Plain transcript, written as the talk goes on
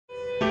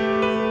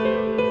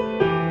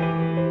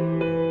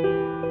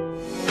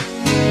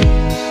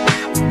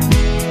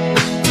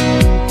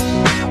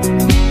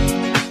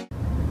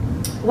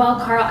Well,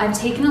 Carl, I've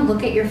taken a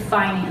look at your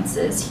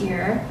finances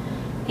here,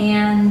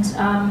 and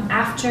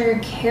after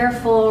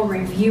careful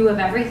review of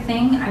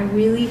everything, I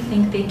really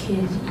think they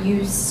could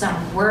use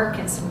some work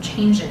and some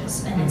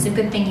changes, and it's a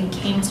good thing you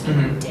came to me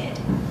when you did.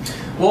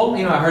 Well,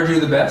 I heard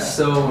you're the best,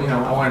 so,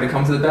 I wanted to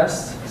come to the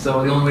best.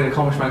 So the only way to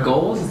accomplish my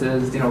goals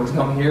is, to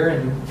come here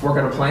and work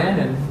out a plan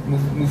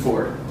and move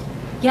forward.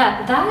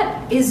 Yeah,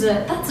 that's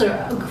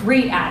a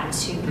great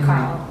attitude,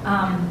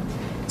 Carl.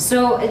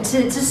 So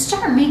to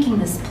start making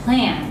this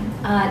plan,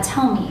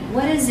 tell me,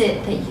 what is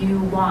it that you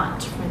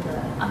want for the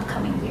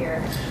upcoming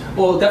year?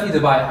 Well, definitely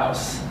to buy a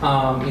house.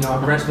 I've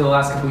been renting for the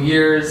last couple of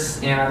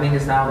years, and I think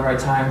it's now the right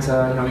time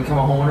to, become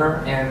a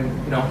homeowner and,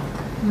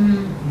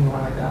 move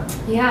on like that.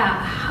 Yeah,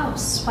 a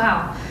house.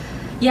 Wow.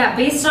 Yeah,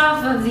 based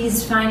off of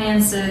these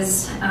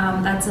finances,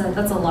 that's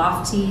a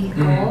lofty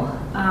goal.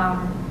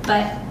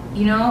 But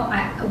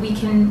we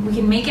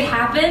can make it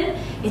happen.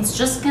 It's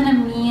just gonna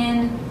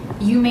mean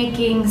you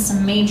making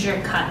some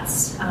major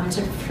cuts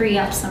to free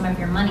up some of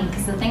your money,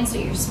 because the things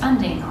that you're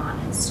spending on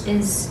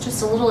is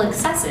just a little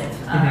excessive.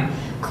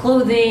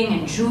 Clothing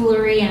and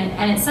jewelry,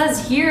 and it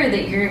says here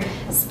that you're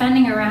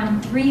spending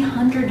around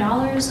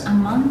 $300 a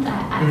month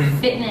at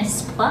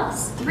Fitness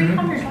Plus.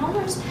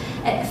 $300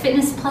 at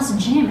Fitness Plus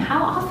gym.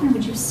 How often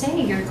would you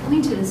say you're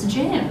going to this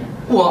gym?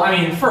 Well,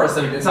 first,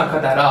 let's not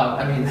cut that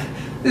up.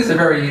 This is a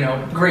very,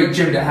 great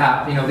gym to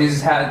have. They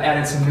just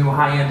added some new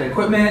high-end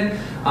equipment.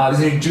 There's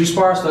a new juice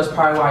bar, so that's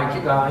probably why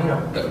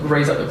I,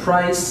 raised up the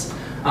price.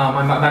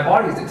 My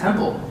body is a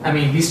temple.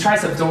 These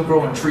triceps don't grow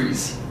on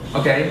trees.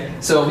 Okay,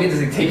 so we have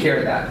to take care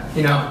of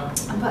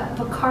that.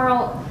 But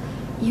Carl,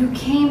 you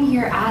came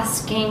here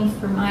asking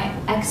for my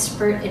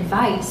expert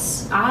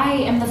advice. I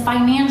am the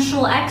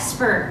financial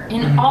expert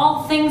in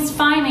all things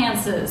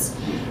finances,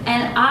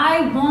 and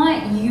I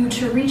want you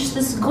to reach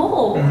this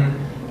goal.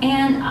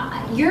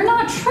 And you're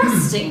not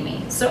trusting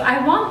me, so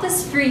I want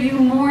this for you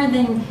more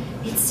than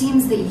it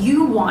seems that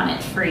you want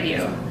it for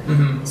you.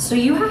 So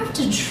you have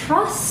to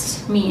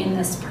trust me in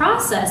this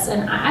process,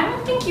 and I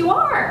don't think you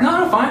are.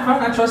 No, fine.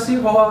 I trust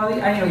you.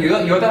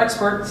 You're the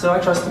expert, so I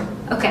trust you.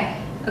 Okay,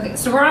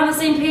 so we're on the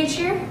same page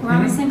here? We're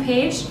on the same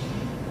page?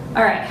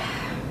 All right.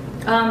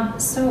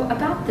 So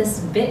about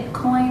this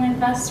Bitcoin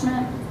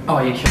investment. Oh,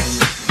 are you kidding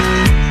me?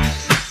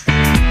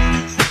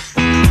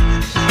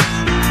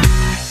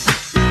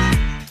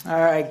 All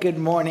right, good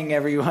morning,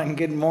 everyone.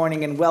 Good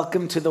morning, and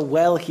welcome to The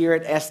Well here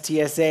at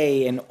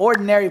STSA, an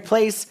ordinary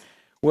place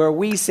where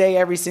we say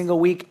every single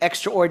week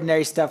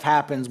extraordinary stuff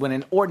happens when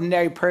an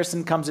ordinary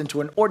person comes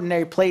into an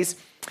ordinary place,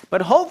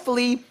 but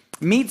hopefully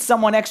meets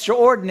someone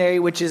extraordinary,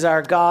 which is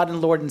our God and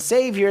Lord and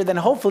Savior. Then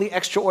hopefully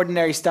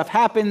extraordinary stuff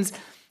happens.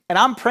 And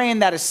I'm praying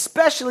that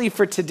especially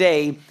for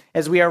today,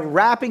 as we are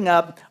wrapping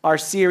up our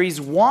series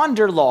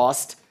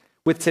WanderLOST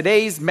with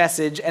today's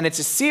message. And it's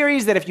a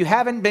series that, if you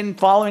haven't been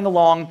following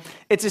along,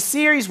 it's a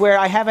series where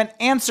I haven't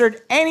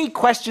answered any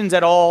questions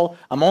at all.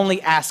 I'm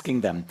only asking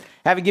them.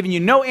 I haven't given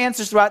you no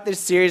answers throughout this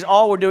series.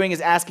 All we're doing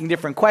is asking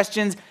different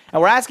questions. And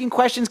we're asking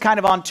questions kind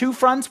of on two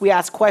fronts. We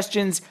ask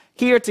questions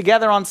here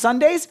together on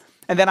Sundays,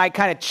 and then I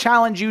kind of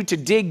challenge you to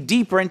dig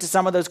deeper into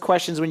some of those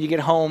questions when you get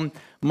home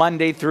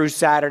Monday through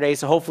Saturday.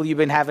 So hopefully you've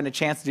been having a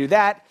chance to do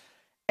that.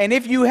 And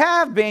if you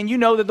have been, you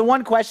know that the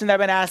one question that I've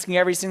been asking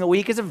every single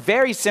week is a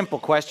very simple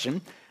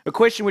question, a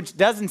question which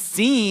doesn't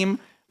seem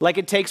like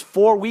it takes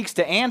 4 weeks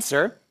to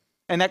answer.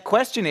 And that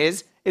question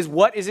is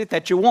what is it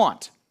that you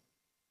want?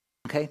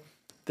 Okay,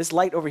 this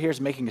light over here is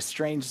making a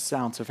strange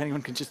sound, so if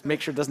anyone can just make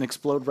sure it doesn't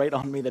explode right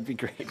on me, that'd be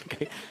great.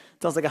 Okay,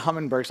 it sounds like a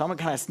hummingbird, so I'm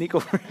gonna kind of sneak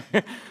over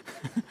here.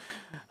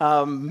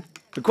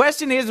 The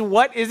question is,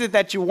 what is it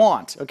that you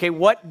want? Okay,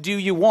 what do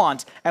you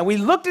want? And we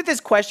looked at this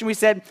question, we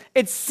said,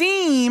 it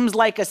seems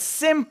like a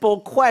simple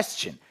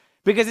question,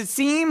 because it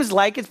seems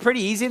like it's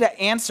pretty easy to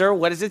answer,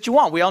 what is it you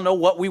want? We all know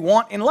what we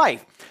want in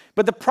life.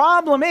 But the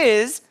problem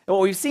is, what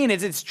we've seen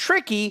is it's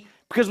tricky,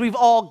 because we've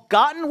all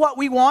gotten what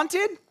we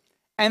wanted,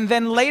 and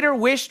then later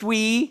wished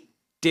we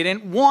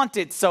didn't want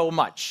it so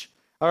much.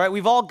 All right,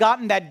 we've all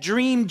gotten that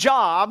dream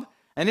job,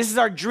 and this is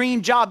our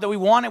dream job that we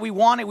want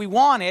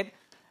it.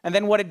 And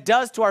then what it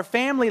does to our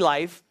family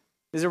life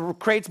is it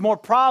creates more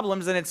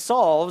problems than it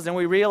solves, and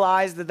we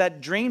realize that that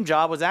dream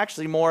job was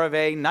actually more of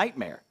a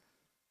nightmare.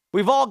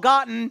 We've all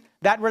gotten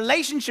that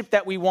relationship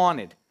that we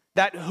wanted,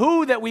 that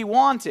who that we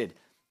wanted.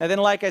 And then,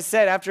 like I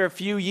said, after a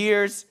few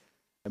years,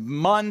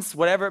 months,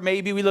 whatever it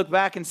may be, we look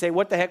back and say,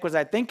 what the heck was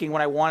I thinking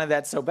when I wanted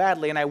that so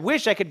badly? And I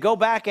wish I could go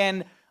back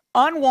and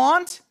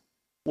unwant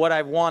what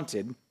I've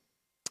wanted.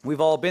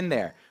 We've all been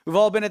there. We've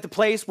all been at the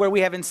place where we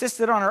have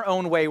insisted on our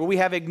own way, where we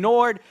have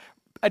ignored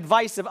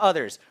advice of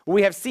others, where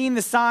we have seen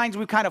the signs,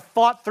 we've kind of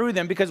fought through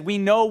them because we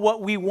know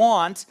what we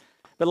want.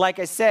 But like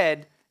I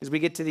said, as we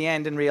get to the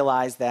end and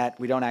realize that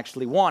we don't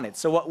actually want it.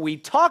 So what we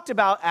talked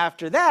about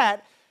after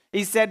that,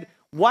 he said,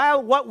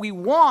 while what we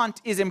want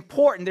is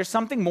important, there's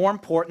something more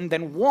important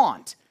than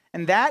want.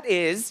 And that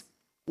is,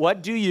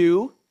 what do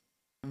you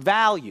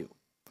value?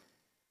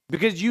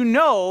 Because you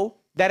know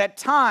that at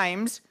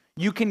times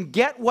you can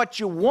get what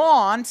you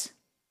want,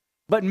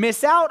 but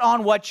miss out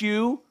on what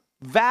you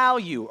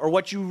value or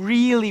what you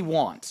really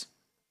want.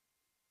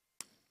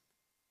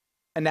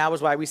 And that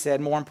was why we said,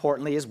 more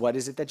importantly, is what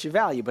is it that you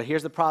value? But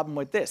here's the problem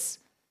with this.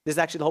 This is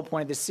actually the whole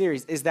point of this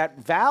series, is that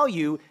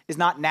value is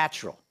not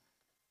natural.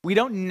 We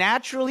don't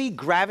naturally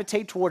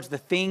gravitate towards the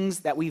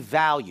things that we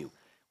value.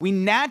 We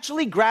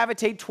naturally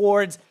gravitate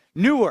towards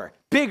newer,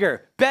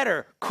 bigger,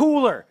 better,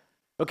 cooler.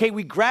 Okay,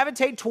 we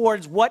gravitate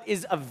towards what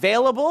is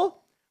available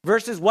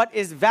versus what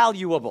is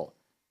valuable.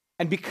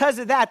 And because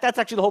of that, that's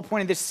actually the whole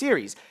point of this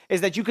series,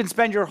 is that you can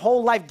spend your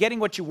whole life getting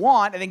what you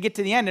want and then get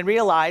to the end and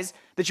realize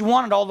that you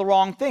wanted all the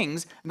wrong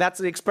things. And that's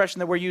the expression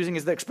that we're using,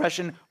 is the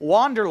expression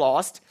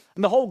WanderLOST.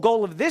 And the whole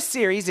goal of this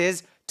series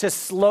is to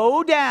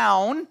slow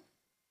down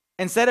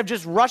instead of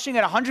just rushing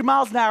at 100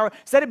 miles an hour,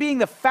 instead of being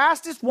the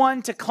fastest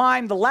one to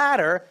climb the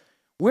ladder.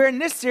 We're in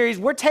this series,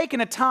 we're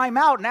taking a time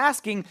out and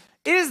asking,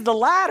 is the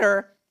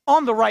ladder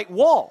on the right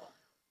wall?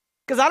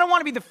 Because I don't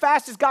want to be the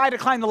fastest guy to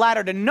climb the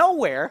ladder to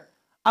nowhere.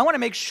 I want to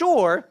make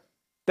sure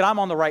that I'm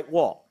on the right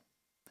wall.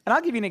 And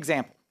I'll give you an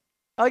example.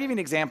 I'll give you an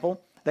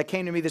example that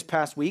came to me this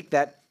past week,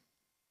 that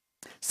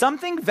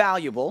something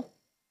valuable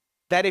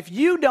that if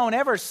you don't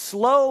ever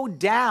slow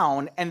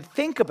down and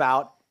think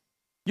about,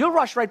 you'll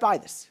rush right by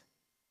this.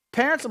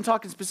 Parents, I'm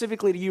talking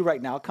specifically to you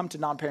right now. I'll come to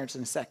non-parents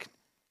in a second.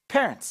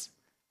 Parents,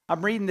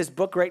 I'm reading this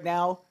book right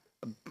now.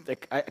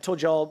 I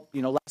told y'all,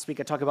 last week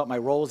I talked about my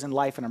roles in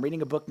life, and I'm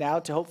reading a book now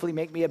to hopefully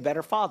make me a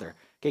better father.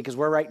 Okay, because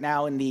we're right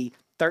now in the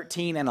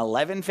 13 and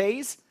 11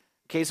 phase.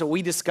 Okay, so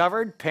we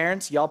discovered,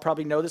 parents, y'all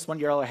probably know this one,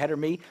 you're all ahead of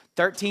me.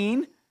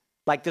 13,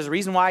 like there's a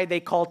reason why they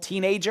call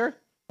teenager,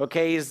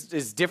 okay,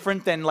 is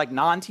different than like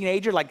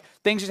non-teenager. Like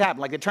things just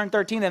happen. Like they turn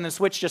 13 and the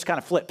switch just kind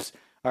of flips,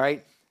 all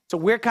right? So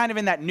we're kind of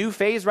in that new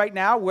phase right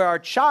now where our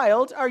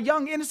child, our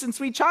young, innocent,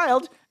 sweet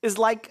child, is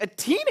like a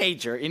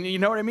teenager. And you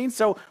know what I mean?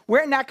 So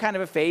we're in that kind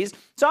of a phase.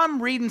 So I'm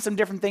reading some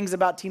different things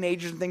about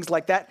teenagers and things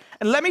like that.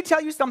 And let me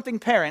tell you something,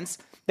 parents,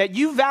 that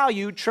you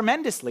value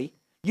tremendously.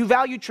 You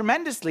value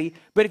tremendously,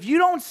 but if you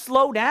don't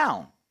slow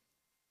down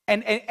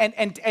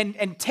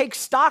and take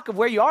stock of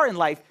where you are in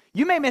life,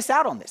 you may miss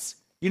out on this.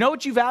 You know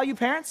what you value,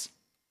 parents?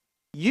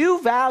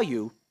 You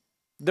value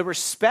the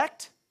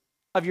respect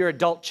of your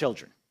adult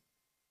children.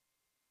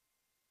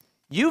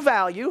 You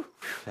value,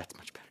 that's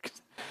much better.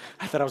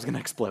 I thought I was going to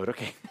explode.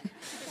 Okay.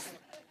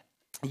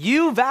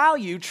 You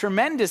value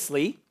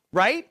tremendously,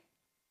 right?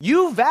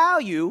 You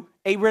value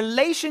a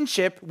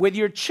relationship with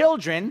your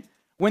children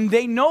when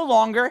they no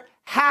longer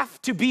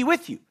have to be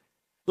with you.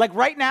 Like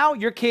right now,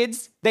 your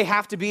kids, they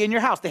have to be in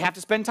your house. They have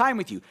to spend time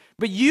with you.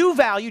 But you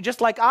value,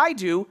 just like I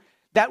do,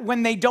 that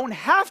when they don't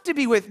have to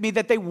be with me,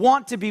 that they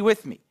want to be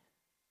with me.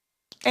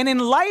 And in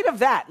light of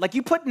that, like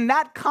you put in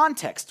that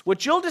context,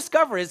 what you'll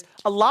discover is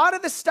a lot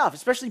of the stuff,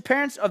 especially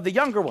parents of the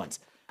younger ones,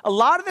 a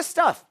lot of the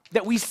stuff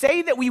that we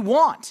say that we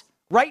want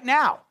right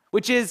now,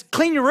 which is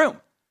clean your room,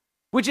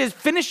 which is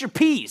finish your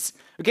peas,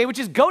 okay, which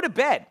is go to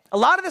bed. A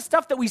lot of the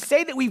stuff that we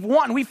say that we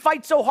want, and we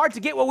fight so hard to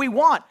get what we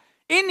want,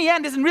 in the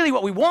end isn't really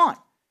what we want.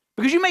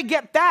 Because you may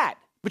get that,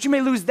 but you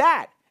may lose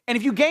that. And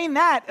if you gain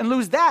that and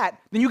lose that,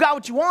 then you got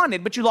what you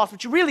wanted, but you lost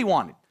what you really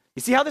wanted.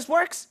 You see how this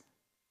works?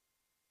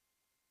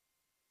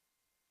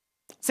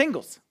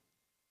 Singles.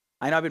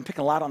 I know I've been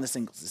picking a lot on the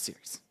singles this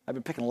series. I've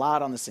been picking a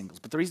lot on the singles.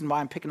 But the reason why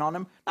I'm picking on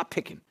them, not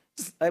picking,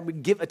 just I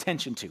would give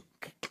attention to.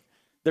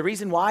 The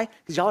reason why,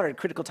 because y'all are at a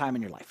critical time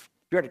in your life.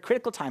 You're at a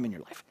critical time in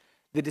your life.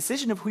 The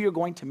decision of who you're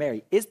going to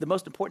marry is the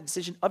most important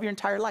decision of your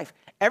entire life.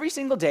 Every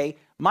single day,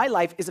 my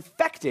life is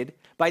affected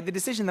by the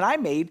decision that I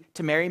made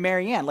to marry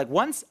Marianne. Like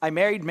once I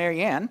married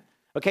Marianne,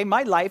 okay,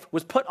 my life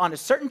was put on a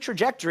certain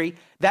trajectory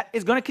that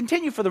is going to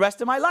continue for the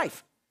rest of my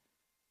life.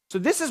 So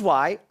this is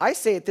why I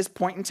say at this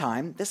point in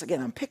time, this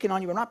again, I'm picking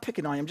on you, I'm not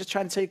picking on you, I'm just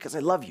trying to tell you because I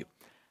love you.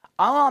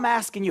 All I'm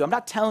asking you, I'm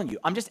not telling you,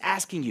 I'm just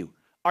asking you,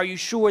 are you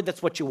sure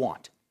that's what you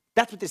want?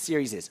 That's what this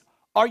series is.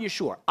 Are you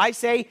sure? I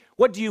say,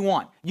 what do you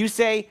want? You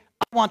say,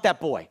 I want that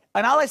boy.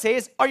 And all I say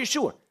is, are you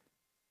sure?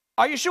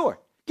 Are you sure?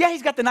 Yeah,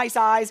 he's got the nice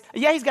eyes.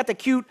 Yeah, he's got the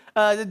cute,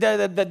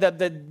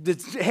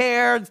 the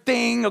hair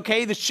thing,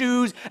 okay, the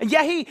shoes. And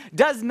yeah, he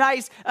does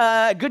nice,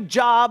 good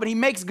job, and he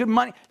makes good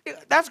money.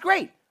 That's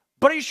great.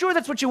 But are you sure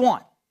that's what you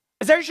want?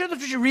 Are you sure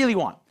that's what you really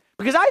want?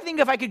 Because I think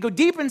if I could go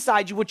deep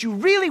inside you, what you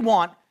really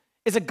want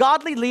is a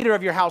godly leader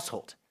of your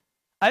household.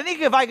 I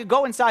think if I could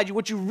go inside you,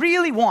 what you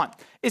really want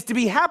is to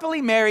be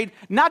happily married,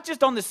 not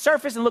just on the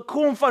surface and look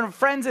cool in front of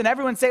friends and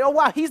everyone say, oh,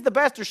 wow, he's the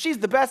best or she's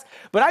the best.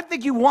 But I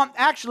think you want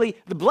actually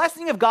the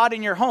blessing of God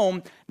in your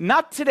home,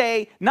 not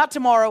today, not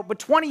tomorrow, but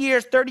 20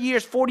 years, 30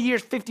 years, 40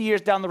 years, 50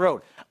 years down the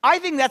road. I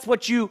think that's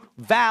what you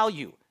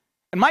value.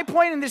 And my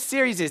point in this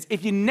series is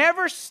if you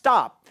never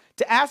stop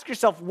to ask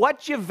yourself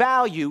what you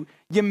value,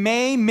 you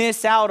may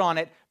miss out on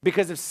it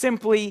because of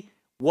simply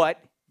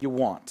what you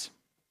want.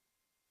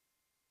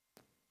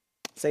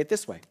 Say it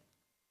this way.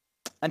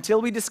 Until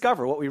we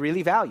discover what we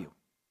really value,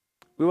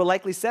 we will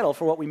likely settle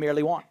for what we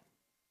merely want.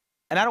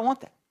 And I don't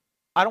want that.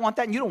 I don't want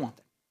that and you don't want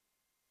that.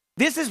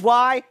 This is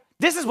why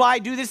I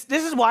do this.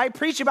 This is why I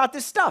preach about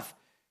this stuff.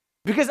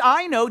 Because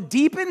I know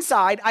deep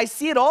inside, I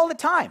see it all the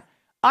time.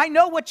 I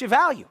know what you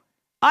value.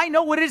 I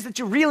know what it is that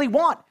you really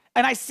want,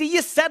 and I see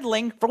you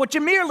settling for what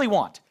you merely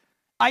want.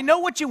 I know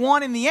what you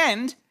want in the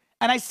end,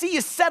 and I see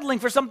you settling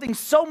for something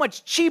so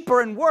much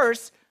cheaper and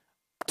worse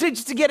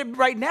just to get it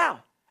right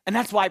now. And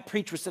that's why I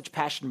preach with such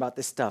passion about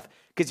this stuff,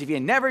 because if you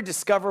never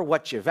discover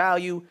what you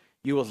value,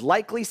 you will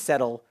likely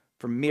settle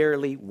for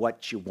merely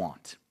what you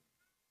want.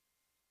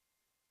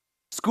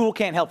 School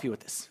can't help you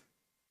with this.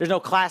 There's no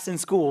class in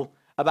school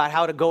about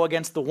how to go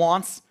against the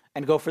wants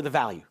and go for the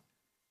value.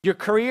 Your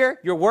career,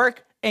 your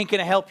work ain't going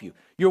to help you.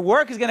 Your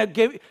work is going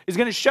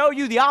to show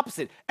you the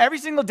opposite. Every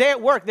single day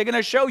at work, they're going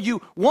to show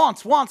you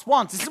wants, wants,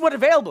 wants. This is what's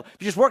available.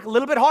 If you just work a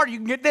little bit harder, you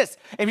can get this.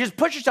 And if you just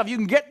push yourself, you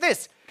can get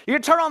this. You're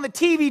going to turn on the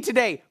TV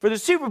today for the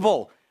Super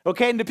Bowl.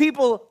 Okay, and the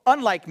people,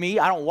 unlike me,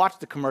 I don't watch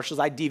the commercials.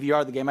 I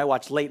DVR the game. I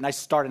watch late, and I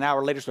start an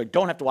hour later so I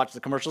don't have to watch the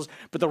commercials.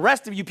 But the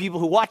rest of you people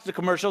who watch the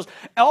commercials,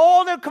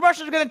 all the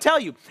commercials are going to tell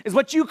you is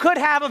what you could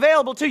have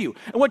available to you,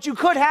 and what you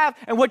could have,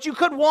 and what you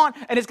could want,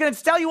 and it's going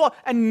to tell you all.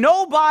 And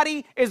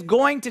nobody is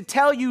going to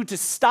tell you to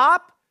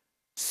stop,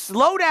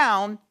 slow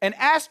down, and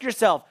ask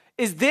yourself,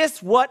 is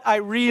this what I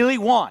really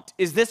want?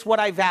 Is this what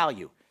I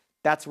value?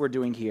 That's what we're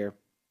doing here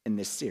in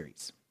this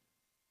series.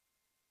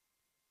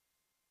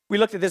 We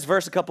looked at this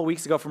verse a couple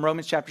weeks ago from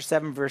Romans chapter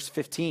 7, verse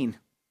 15.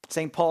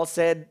 St. Paul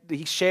said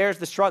he shares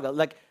the struggle.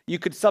 Like you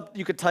could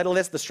title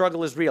this, "The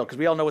Struggle is Real," because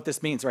we all know what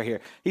this means right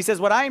here. He says,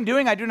 what I am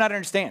doing, I do not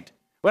understand.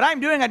 What I'm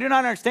doing, I do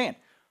not understand.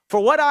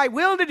 For what I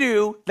will to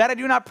do, that I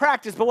do not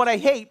practice, but what I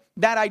hate,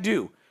 that I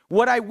do.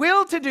 What I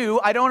will to do,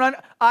 I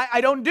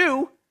don't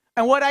do,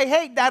 and what I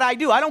hate, that I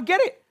do. I don't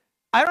get it.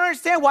 I don't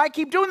understand why I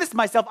keep doing this to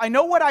myself. I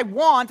know what I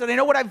want, and I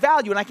know what I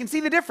value, and I can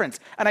see the difference.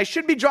 And I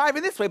should be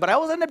driving this way, but I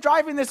always end up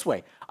driving this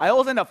way. I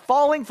always end up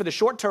falling for the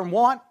short-term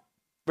want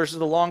versus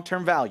the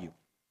long-term value.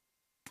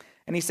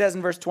 And he says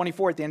in verse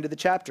 24 at the end of the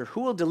chapter,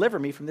 who will deliver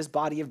me from this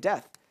body of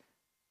death?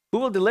 Who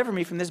will deliver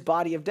me from this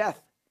body of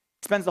death?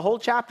 He spends the whole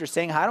chapter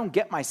saying, I don't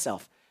get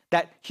myself.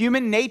 That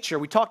human nature,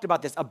 we talked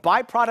about this, a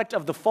byproduct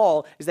of the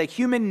fall is that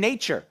human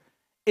nature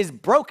is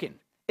broken,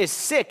 is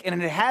sick,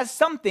 and it has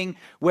something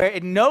where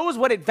it knows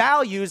what it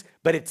values,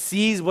 but it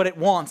sees what it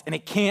wants, and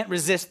it can't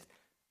resist.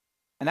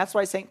 And that's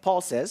why St. Paul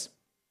says,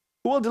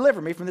 who will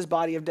deliver me from this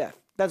body of death?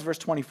 That's verse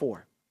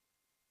 24.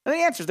 And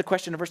he answers the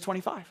question of verse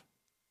 25.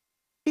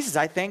 He says,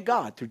 I thank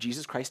God through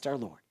Jesus Christ our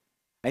Lord.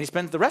 And he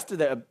spends the rest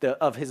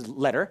of his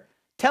letter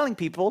telling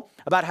people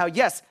about how,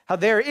 yes, how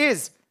there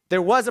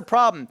was a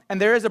problem,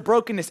 and there is a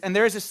brokenness, and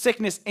there is a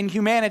sickness in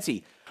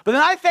humanity. But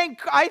then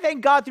I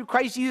thank God through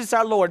Christ Jesus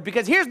our Lord,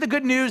 because here's the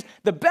good news,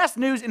 the best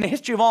news in the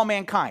history of all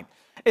mankind,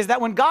 is that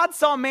when God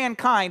saw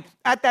mankind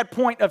at that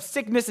point of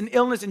sickness and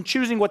illness and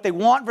choosing what they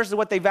want versus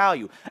what they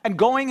value, and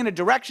going in a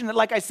direction that,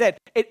 like I said,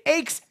 it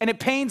aches and it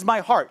pains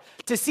my heart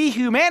to see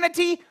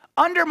humanity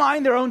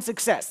undermine their own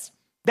success.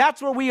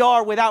 That's where we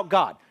are without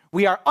God.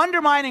 We are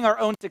undermining our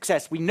own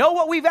success. We know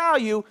what we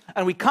value,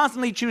 and we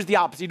constantly choose the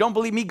opposite. You don't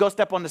believe me? Go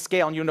step on the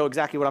scale, and you'll know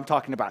exactly what I'm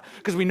talking about.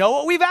 Because we know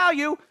what we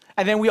value,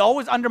 and then we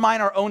always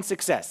undermine our own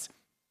success.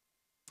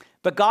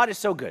 But God is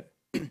so good.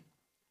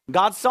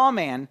 God saw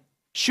man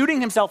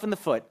shooting himself in the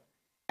foot,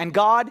 and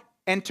God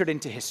entered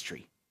into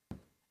history.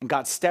 And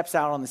God steps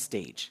out on the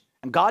stage,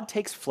 and God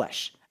takes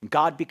flesh, and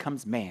God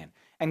becomes man.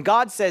 And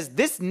God says,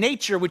 this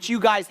nature which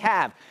you guys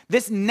have,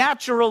 this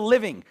natural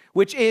living,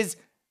 which is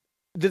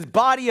this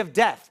body of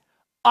death,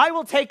 I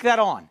will take that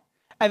on.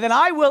 And then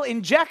I will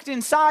inject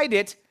inside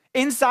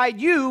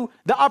you,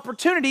 the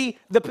opportunity,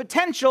 the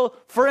potential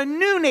for a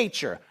new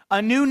nature,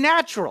 a new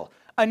natural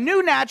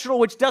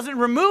which doesn't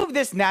remove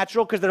this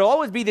natural, because there'll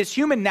always be this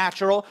human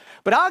natural,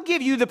 but I'll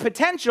give you the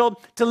potential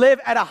to live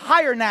at a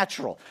higher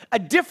natural, a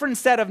different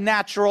set of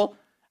natural,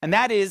 and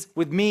that is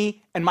with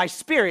me and my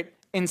spirit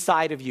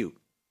inside of you.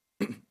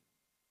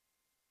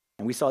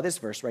 And we saw this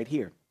verse right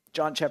here,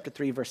 John chapter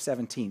 3, verse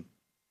 17.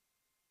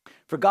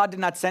 For God did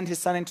not send his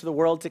son into the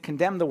world to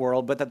condemn the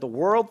world, but that the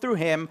world through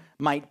him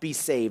might be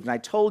saved. And I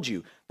told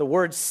you, the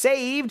word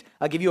saved,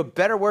 I'll give you a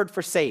better word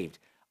for saved.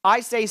 I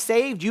say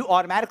saved, you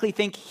automatically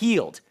think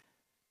healed.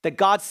 That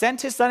God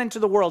sent his son into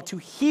the world to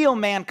heal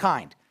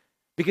mankind,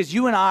 because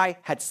you and I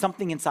had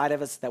something inside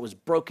of us that was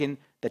broken,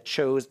 that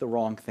chose the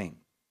wrong thing.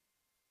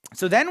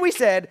 So then we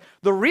said,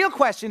 the real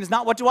question is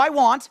not what do I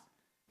want,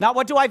 not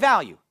what do I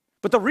value,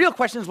 but the real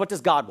question is what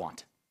does God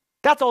want?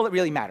 That's all that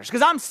really matters,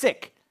 because I'm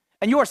sick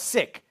and you're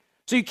sick.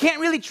 So you can't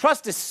really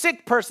trust a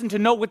sick person to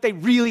know what they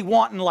really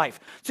want in life.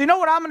 So you know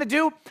what I'm going to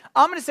do?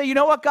 I'm going to say, you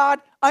know what, God?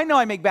 I know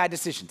I make bad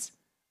decisions.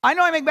 I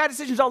know I make bad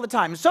decisions all the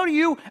time. And so do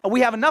you, and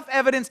we have enough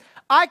evidence.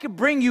 I could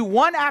bring you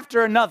one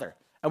after another,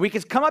 and we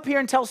could come up here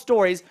and tell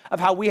stories of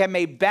how we have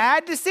made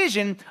bad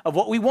decision of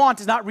what we want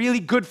is not really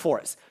good for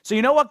us. So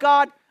you know what,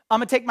 God? I'm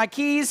going to take my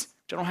keys,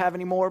 which I don't have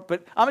anymore,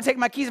 but I'm going to take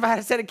my keys if I had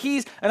a set of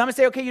keys, and I'm going to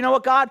say, okay, you know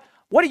what, God?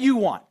 What do you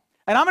want?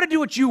 And I'm going to do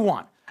what you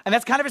want. And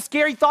that's kind of a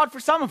scary thought for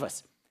some of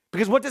us.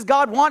 Because what does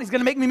God want? He's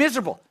going to make me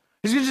miserable.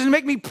 He's going to just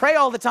make me pray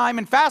all the time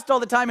and fast all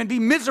the time and be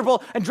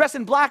miserable and dress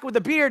in black with a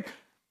beard.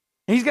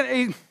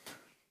 And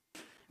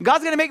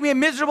God's going to make me a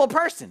miserable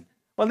person.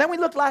 Well, then we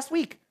looked last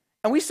week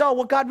and we saw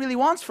what God really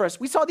wants for us.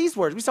 We saw these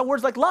words. We saw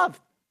words like love.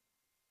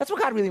 That's what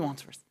God really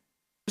wants for us.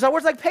 We saw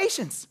words like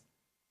patience.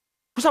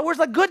 We saw words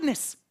like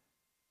goodness,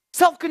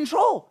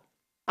 self-control.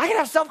 I can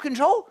have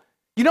self-control.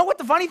 You know what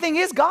the funny thing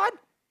is, God?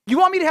 You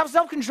want me to have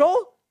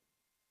self-control?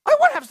 I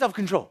want to have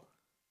self-control.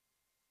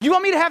 You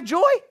want me to have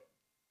joy?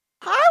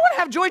 I want to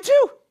have joy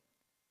too.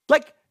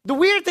 Like, the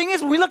weird thing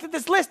is, when we looked at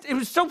this list, it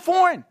was so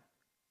foreign.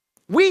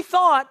 We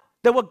thought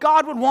that what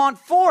God would want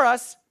for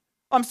us,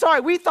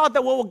 we thought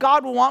that what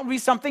God would want would be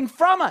something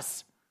from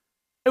us.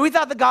 And we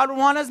thought that God would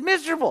want us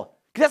miserable.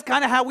 Because that's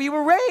kind of how we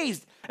were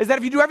raised, is that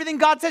if you do everything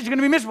God says, you're going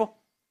to be miserable.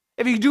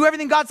 If you do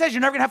everything God says, you're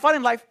never going to have fun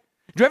in life.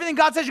 Do everything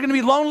God says, you're going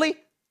to be lonely.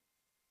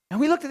 And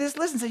we looked at this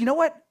list and said, you know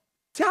what?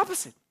 It's the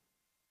opposite.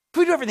 If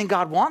we do everything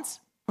God wants,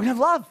 we're going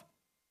to have love.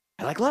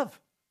 I like love.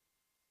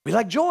 We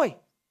like joy.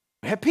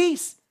 We have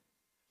peace.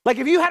 Like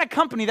if you had a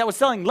company that was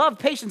selling love,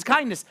 patience,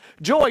 kindness,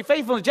 joy,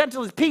 faithfulness,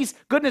 gentleness, peace,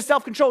 goodness,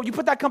 self-control, you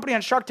put that company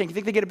on Shark Tank, you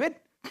think they get a bid?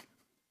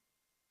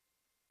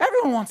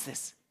 Everyone wants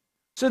this.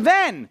 So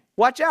then,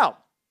 watch out.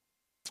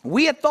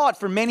 We had thought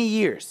for many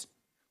years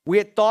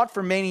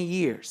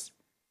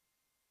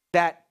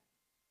that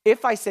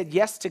if I said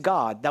yes to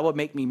God, that would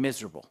make me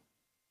miserable.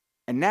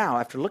 And now,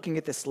 after looking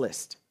at this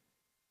list,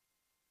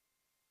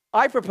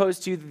 I propose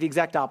to you that the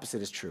exact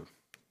opposite is true.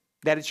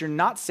 That it's you're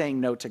not saying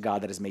no to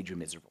God that has made you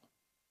miserable.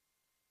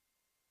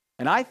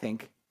 And I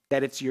think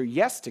that it's your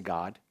yes to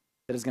God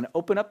that is going to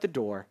open up the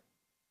door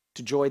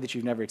to joy that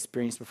you've never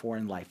experienced before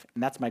in life.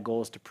 And that's my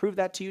goal, is to prove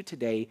that to you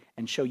today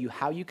and show you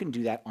how you can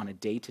do that on a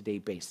day-to-day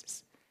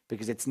basis.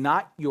 Because it's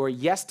not your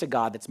yes to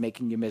God that's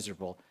making you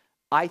miserable.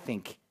 I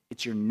think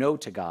it's your no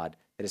to God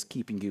that is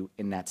keeping you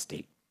in that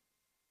state.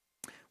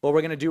 What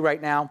we're going to do right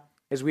now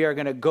is we are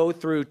going to go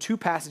through two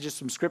passages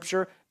from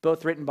Scripture,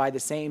 both written by the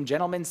same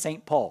gentleman,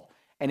 St. Paul.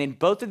 And in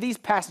both of these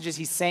passages,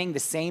 he's saying the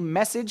same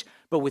message,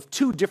 but with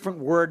two different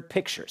word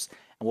pictures.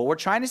 And what we're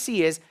trying to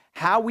see is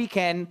how we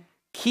can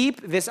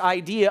keep this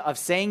idea of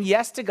saying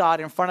yes to God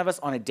in front of us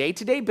on a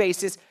day-to-day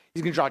basis.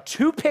 He's going to draw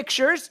two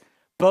pictures,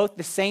 both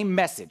the same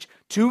message.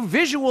 Two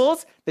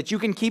visuals that you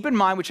can keep in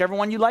mind, whichever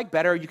one you like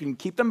better. You can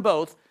keep them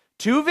both.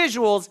 Two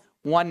visuals,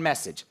 one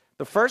message.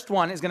 The first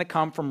one is going to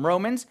come from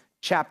Romans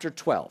chapter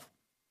 12.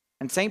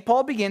 And St.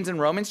 Paul begins in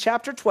Romans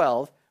chapter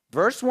 12,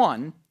 verse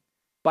 1,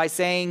 by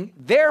saying,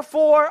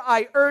 "Therefore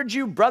I urge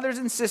you, brothers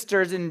and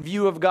sisters, in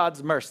view of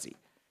God's mercy."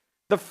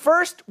 The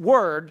first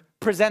word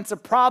presents a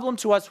problem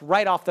to us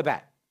right off the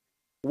bat.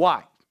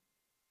 Why?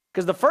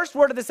 Because the first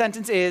word of the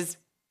sentence is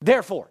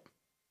therefore.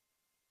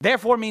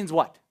 Therefore means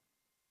what?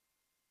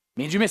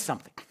 Means you missed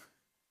something.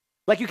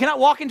 Like you cannot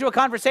walk into a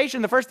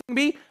conversation, the first thing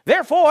be,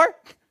 therefore.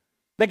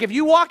 Like if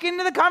you walk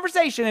into the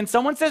conversation and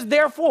someone says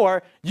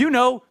therefore, you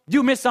know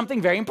you missed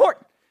something very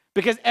important.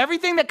 Because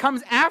everything that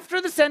comes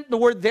after the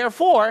word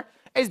therefore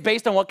is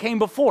based on what came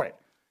before it.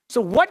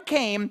 So what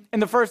came in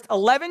the first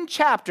 11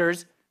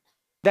 chapters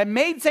that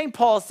made St.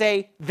 Paul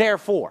say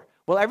therefore?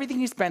 Well, everything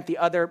he spent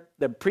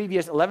the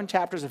previous 11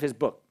 chapters of his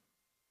book,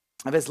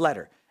 of his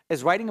letter,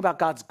 is writing about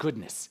God's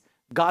goodness.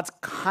 God's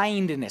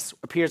kindness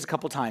appears a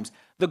couple times.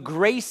 The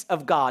grace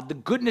of God, the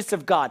goodness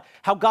of God,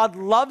 how God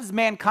loves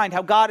mankind,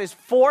 how God is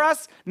for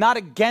us, not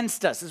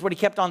against us, is what he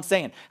kept on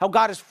saying. How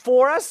God is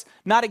for us,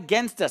 not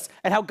against us,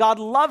 and how God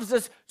loves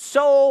us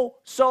so,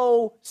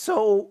 so,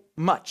 so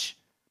much.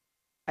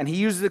 And he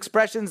uses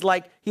expressions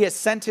like he has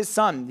sent his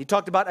son. He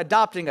talked about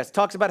adopting us,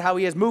 talks about how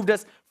he has moved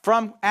us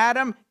from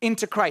Adam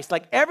into Christ.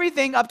 Like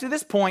everything up to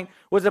this point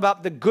was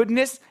about the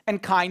goodness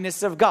and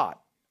kindness of God.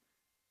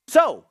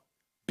 So,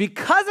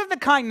 because of the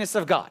kindness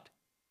of God,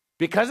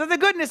 because of the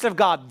goodness of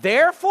God,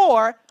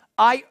 therefore,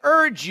 I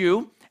urge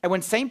you, and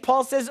when St.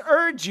 Paul says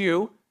urge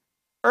you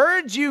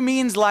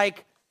means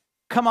like,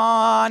 come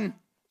on,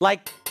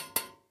 like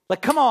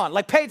come on,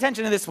 like pay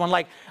attention to this one.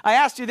 Like, I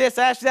asked you this,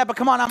 I asked you that, but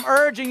come on, I'm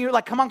urging you,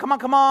 like, come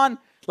on.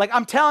 Like,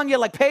 I'm telling you,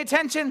 like, pay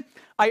attention.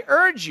 I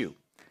urge you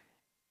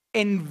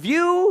in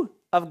view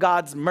of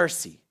God's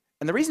mercy.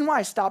 And the reason why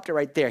I stopped it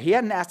right there, he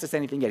hadn't asked us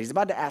anything yet. He's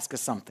about to ask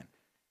us something.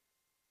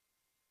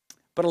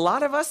 But a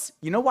lot of us,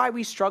 you know why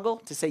we struggle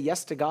to say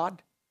yes to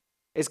God?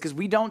 Is because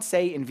we don't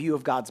say in view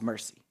of God's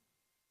mercy.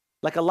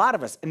 Like a lot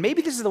of us, and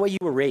maybe this is the way you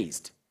were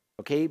raised,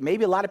 okay?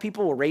 Maybe a lot of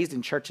people were raised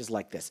in churches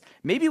like this.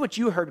 Maybe what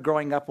you heard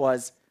growing up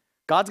was,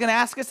 God's going to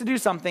ask us to do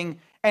something,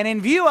 and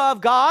in view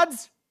of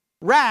God's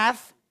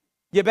wrath,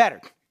 you better.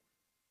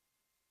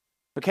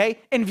 Okay?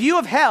 In view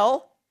of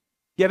hell,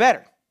 you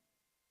better.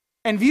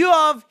 In view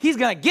of he's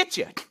going to get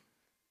you,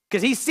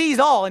 because he sees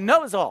all and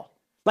knows all.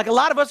 Like a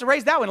lot of us are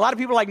raised that way. A lot of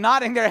people are like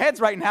nodding their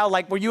heads right now,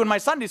 like were you in my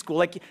Sunday school?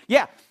 Like,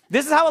 yeah,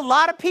 this is how a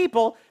lot of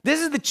people,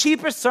 this is the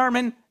cheapest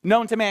sermon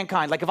known to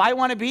mankind. Like if I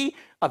want to be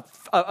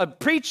a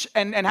preach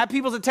and have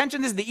people's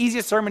attention, this is the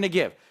easiest sermon to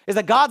give. Is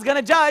that God's going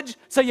to judge,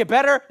 so you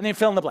better, and then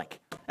fill in the blank.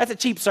 That's a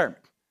cheap sermon.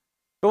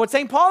 But what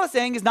St. Paul is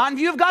saying is not in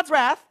view of God's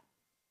wrath,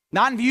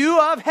 not in view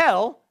of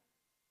hell,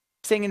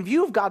 saying in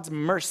view of God's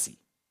mercy.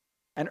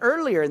 And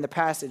earlier in the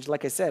passage,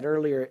 like I said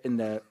earlier in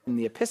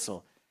the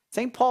epistle,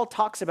 St. Paul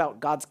talks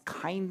about God's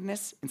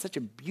kindness in such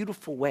a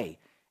beautiful way.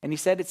 And he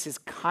said it's his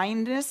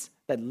kindness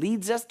that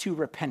leads us to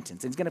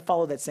repentance. And he's going to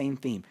follow that same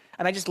theme.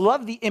 And I just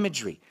love the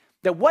imagery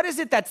that what is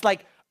it that's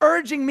like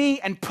urging me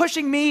and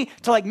pushing me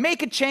to like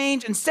make a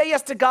change and say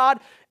yes to God?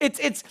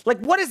 It's like,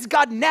 what is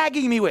God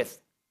nagging me with?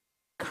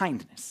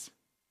 Kindness.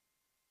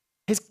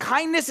 His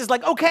kindness is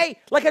like, okay,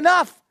 like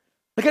enough.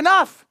 Like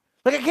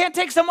I can't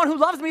take someone who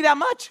loves me that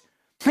much.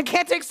 I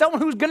can't take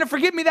someone who's going to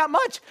forgive me that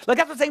much. Like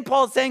that's what St.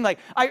 Paul is saying. Like,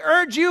 I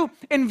urge you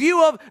in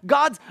view of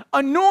God's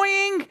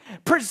annoying,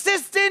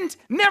 persistent,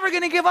 never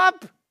going to give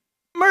up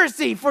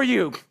mercy for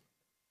you.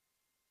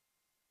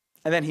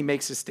 And then he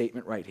makes a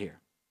statement right here.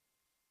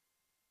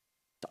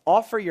 To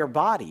offer your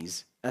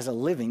bodies as a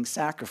living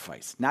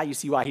sacrifice. Now you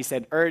see why he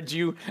said, urge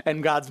you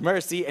and God's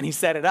mercy, and he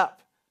set it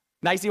up.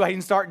 Now you see why he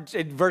didn't start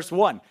in verse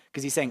 1,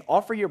 because he's saying,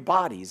 offer your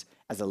bodies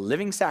as a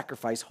living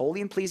sacrifice,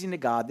 holy and pleasing to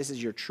God. This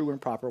is your true and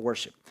proper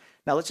worship.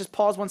 Now let's just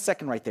pause 1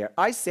 second right there.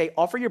 I say,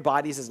 offer your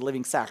bodies as a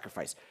living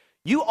sacrifice.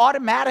 You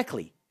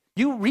automatically,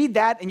 you read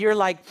that and you're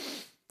like,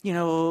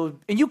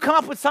 and you come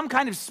up with some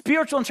kind of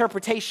spiritual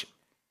interpretation.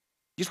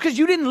 Just because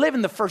you didn't live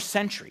in the first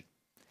century.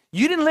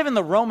 You didn't live in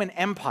the Roman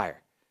Empire.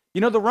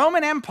 The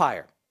Roman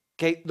Empire,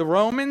 okay, the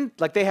Roman,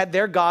 like they had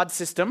their God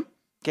system,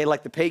 okay,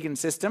 like the pagan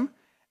system.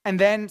 And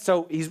then,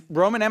 so he's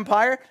Roman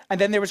Empire, and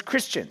then there was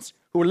Christians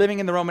who were living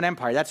in the Roman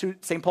Empire. That's who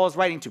St. Paul is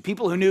writing to.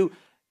 People who knew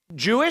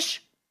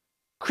Jewish,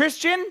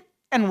 Christian,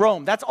 and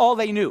Rome. That's all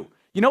they knew.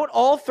 You know what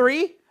all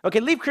three? Okay,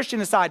 leave Christian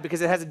aside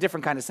because it has a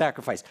different kind of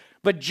sacrifice.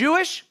 But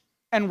Jewish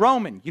and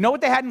Roman, you know what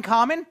they had in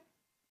common?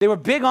 They were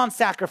big on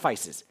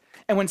sacrifices.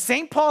 And when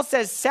St. Paul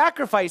says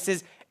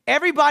sacrifices,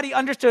 everybody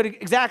understood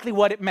exactly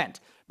what it meant.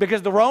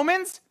 Because the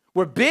Romans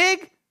were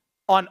big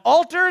on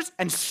altars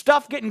and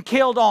stuff getting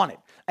killed on it.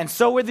 And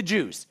so were the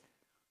Jews.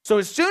 So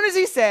as soon as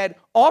he said,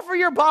 offer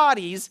your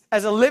bodies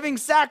as a living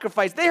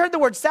sacrifice, they heard the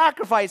word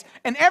sacrifice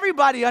and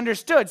everybody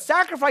understood.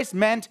 Sacrifice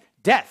meant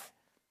death.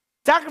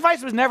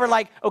 Sacrifice was never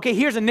like, okay,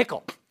 here's a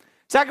nickel.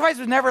 Sacrifice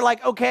was never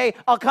like, okay,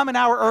 I'll come an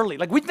hour early.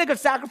 Like we think of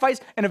sacrifice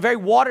in a very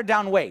watered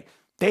down way.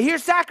 They hear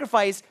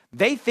sacrifice,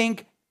 they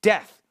think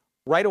death.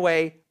 Right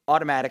away,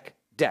 automatic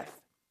death.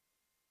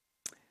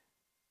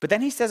 But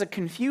then he says a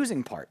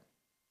confusing part.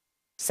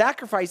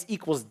 Sacrifice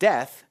equals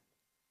death,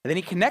 and then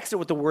he connects it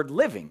with the word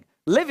living.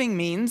 Living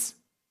means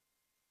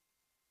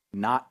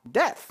not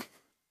death.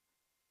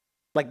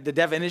 Like the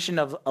definition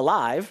of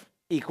alive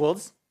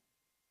equals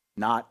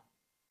not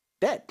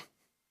dead.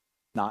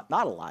 Not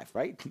alive,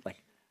 right?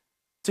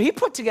 So he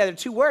put together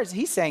two words.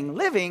 He's saying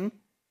living,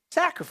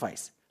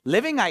 sacrifice.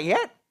 Living I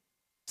get,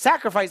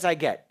 sacrifice I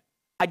get.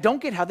 I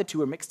don't get how the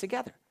two are mixed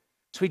together.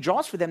 So he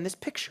draws for them this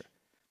picture.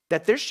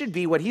 That there should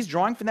be, what he's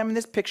drawing for them in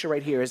this picture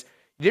right here is,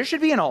 there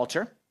should be an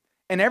altar,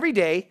 and every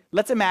day,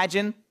 let's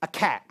imagine a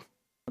cat,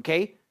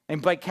 okay?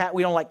 And by cat,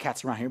 we don't like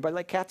cats around here. Everybody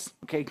like cats?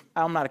 Okay,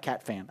 I'm not a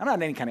cat fan. I'm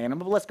not any kind of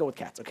animal, but let's go with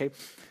cats, okay?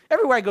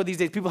 Everywhere I go these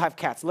days, people have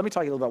cats. Let me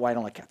tell you a little bit why I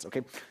don't like cats,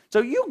 okay? So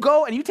you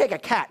go and you take a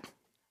cat,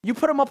 you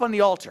put him up on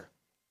the altar.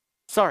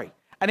 Sorry.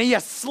 And then you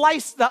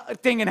slice the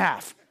thing in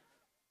half.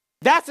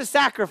 That's a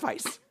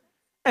sacrifice.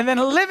 And then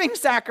a living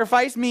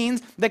sacrifice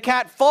means the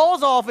cat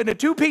falls off into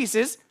two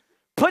pieces,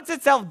 puts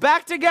itself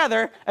back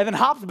together, and then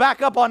hops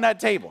back up on that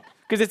table.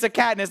 Because it's a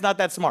cat and it's not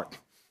that smart.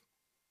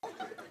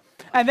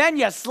 And then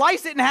you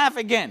slice it in half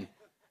again.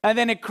 And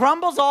then it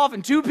crumbles off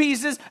in two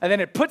pieces, and then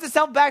it puts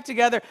itself back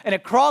together, and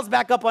it crawls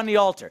back up on the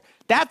altar.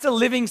 That's a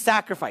living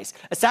sacrifice.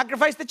 A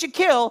sacrifice that you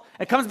kill,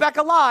 it comes back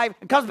alive,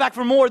 and comes back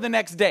for more the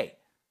next day.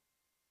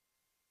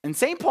 And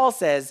St. Paul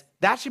says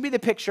that should be the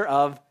picture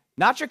of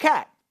not your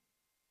cat,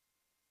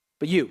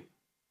 but you.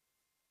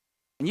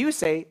 And you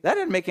say, that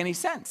doesn't make any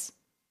sense.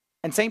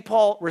 And St.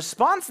 Paul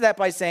responds to that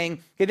by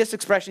saying, okay, this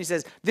expression, he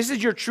says, this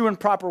is your true and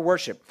proper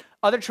worship.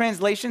 Other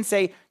translations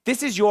say,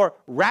 this is your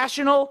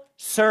rational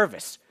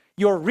service,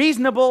 your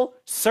reasonable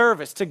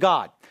service to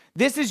God.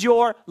 This is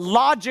your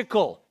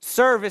logical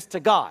service to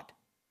God.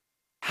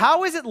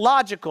 How is it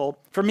logical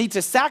for me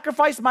to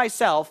sacrifice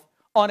myself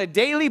on a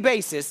daily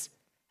basis?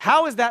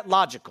 How is that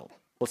logical?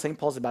 Well, St.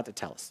 Paul's about to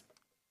tell us.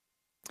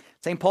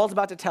 St. Paul's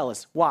about to tell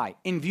us why.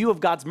 In view of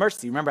God's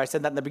mercy, remember I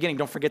said that in the beginning,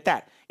 don't forget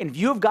that. In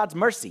view of God's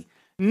mercy,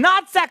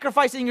 not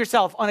sacrificing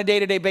yourself on a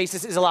day-to-day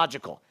basis is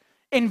illogical.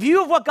 In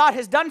view of what God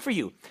has done for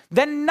you,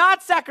 then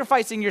not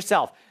sacrificing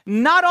yourself,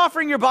 not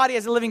offering your body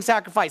as a living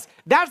sacrifice,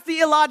 that's the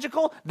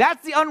illogical,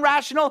 that's the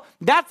unrational,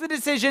 that's the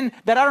decision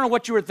that I don't know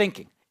what you were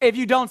thinking. If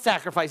you don't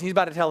sacrifice, he's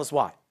about to tell us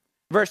why.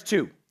 Verse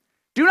 2,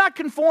 do not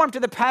conform to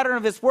the pattern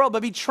of this world,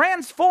 but be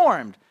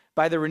transformed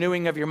by the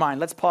renewing of your mind.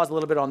 Let's pause a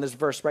little bit on this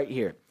verse right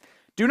here.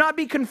 Do not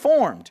be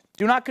conformed.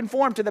 Do not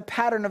conform to the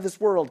pattern of this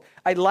world.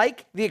 I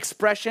like the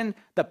expression,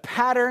 the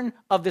pattern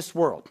of this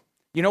world.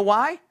 You know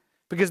why?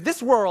 Because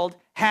this world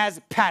has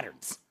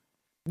patterns.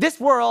 This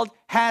world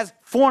has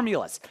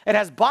formulas. It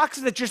has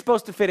boxes that you're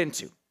supposed to fit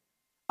into.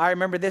 I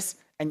remember this,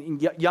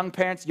 and young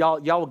parents, y'all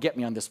will get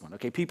me on this one,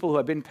 okay? People who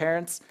have been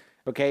parents,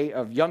 okay,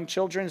 of young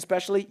children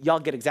especially, y'all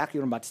get exactly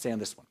what I'm about to say on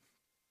this one.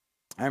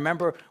 I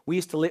remember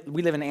we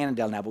live in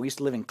Annandale now, but we used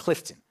to live in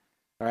Clifton.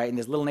 all right, in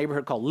this little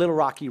neighborhood called Little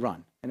Rocky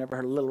Run. I never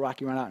heard of Little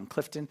Rocky Run out in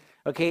Clifton?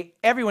 Okay,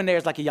 everyone there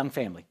is like a young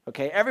family,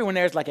 okay? Everyone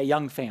there is like a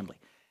young family.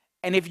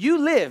 And if you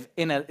live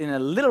in a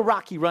Little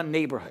Rocky Run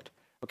neighborhood,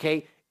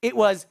 okay,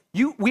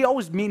 we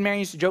always, me and Mary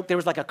used to joke, there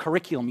was like a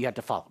curriculum you had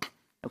to follow,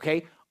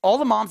 okay? All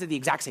the moms did the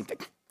exact same thing.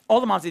 All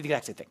the moms did the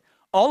exact same thing.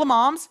 All the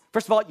moms,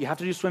 first of all, you have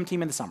to do swim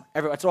team in the summer.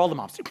 That's what all the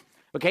moms do.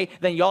 Okay,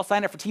 then y'all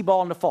sign up for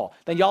T-ball in the fall.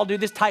 Then y'all do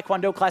this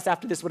taekwondo class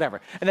after this,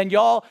 whatever. And then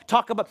y'all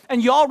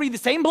and y'all read the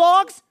same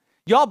blogs.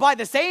 Y'all buy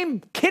the same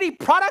kiddie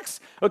products,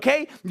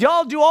 okay?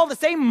 Y'all do all the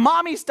same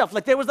mommy stuff.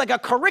 Like there was like a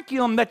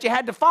curriculum that you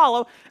had to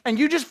follow, and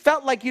you just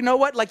felt like, you know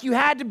what, like you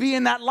had to be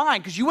in that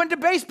line because you went to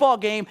baseball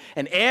game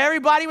and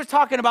everybody was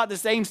talking about the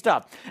same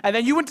stuff. And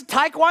then you went to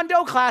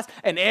taekwondo class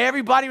and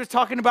everybody was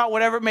talking about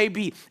whatever it may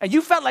be. And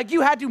you felt like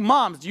you had to,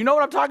 moms, do you know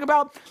what I'm talking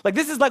about? Like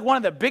this is like one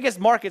of the biggest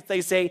markets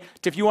they say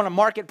if you want to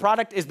market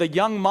product is the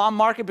young mom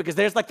market because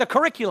there's like the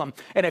curriculum.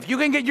 And if you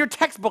can get your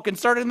textbook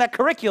inserted in that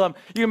curriculum,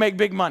 you can make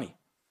big money.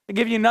 I'll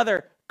give you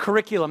another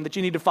curriculum that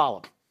you need to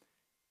follow.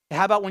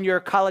 How about when you're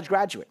a college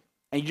graduate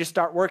and you just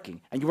start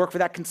working and you work for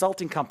that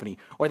consulting company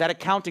or that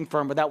accounting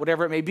firm or that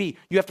whatever it may be,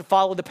 you have to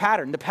follow the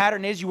pattern. The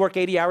pattern is you work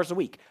 80 hours a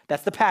week.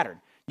 That's the pattern.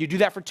 You do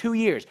that for 2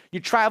 years. You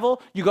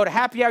travel, you go to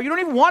happy hour. You don't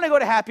even want to go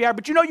to happy hour,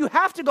 but you know you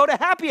have to go to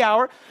happy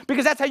hour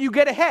because that's how you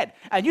get ahead.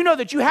 And you know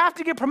that you have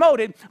to get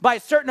promoted by a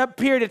certain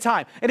period of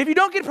time. And if you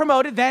don't get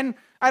promoted, then,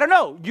 I don't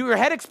know, your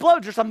head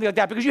explodes or something like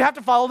that because you have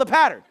to follow the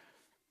pattern.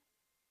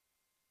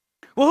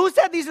 Well, who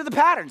said these are the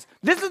patterns?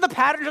 This is the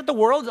patterns that the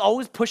world is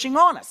always pushing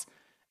on us.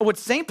 And what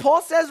St.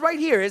 Paul says right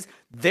here is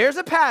there's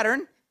a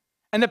pattern,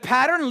 and the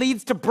pattern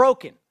leads to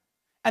broken.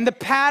 And the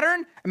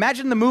pattern,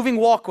 imagine the moving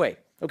walkway,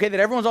 okay, that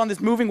everyone's on this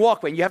moving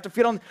walkway, and you have to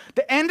fit on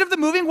the end of the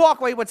moving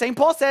walkway. What St.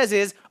 Paul says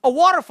is a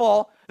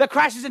waterfall that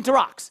crashes into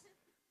rocks.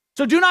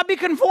 So do not be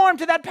conformed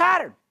to that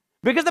pattern,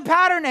 because the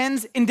pattern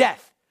ends in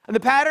death, and the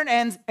pattern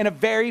ends in a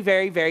very,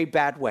 very, very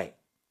bad way.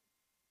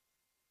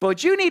 But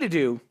what you need to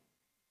do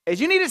is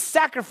you need to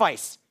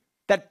sacrifice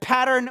that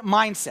pattern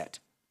mindset.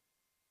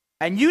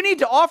 And you need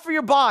to offer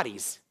your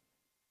bodies.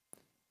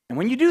 And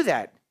when you do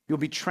that, you'll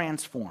be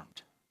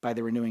transformed by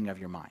the renewing of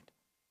your mind.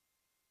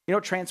 You know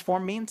what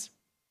transform means?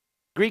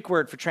 Greek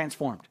word for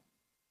transformed.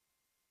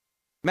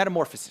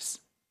 Metamorphosis,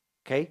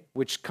 okay?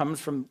 Which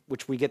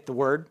we get the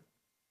word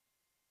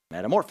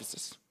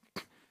metamorphosis.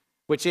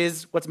 Which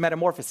is, what's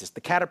metamorphosis?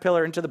 The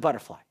caterpillar into the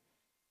butterfly.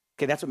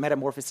 Okay, that's what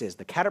metamorphosis is.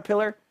 The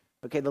caterpillar,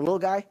 okay, the little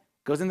guy,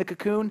 goes in the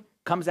cocoon,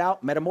 comes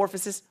out,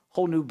 metamorphosis,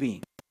 whole new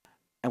being.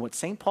 And what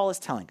St. Paul is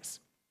telling us,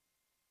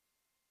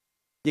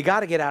 you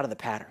got to get out of the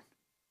pattern.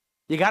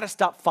 You got to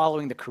stop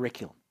following the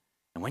curriculum.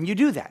 And when you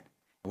do that,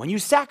 and when you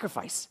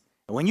sacrifice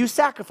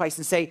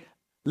and say,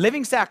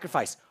 living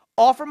sacrifice,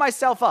 offer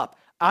myself up,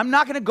 I'm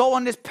not going to go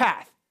on this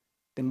path,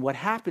 then what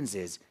happens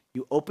is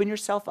you open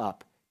yourself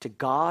up to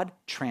God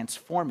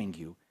transforming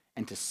you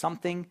into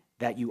something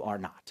that you are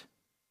not.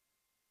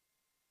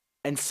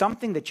 And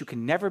something that you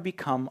can never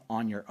become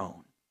on your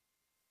own.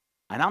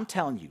 And I'm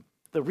telling you,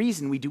 the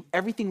reason we do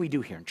everything we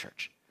do here in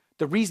church,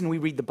 the reason we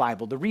read the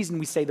Bible, the reason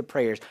we say the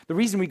prayers, the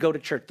reason we go to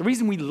church, the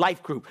reason we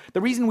life group,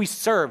 the reason we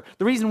serve,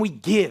 the reason we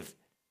give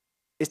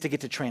is to get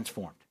to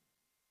transformed.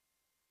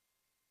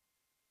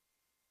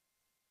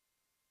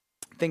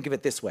 Think of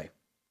it this way.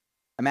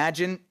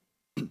 Imagine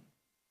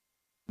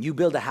you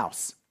build a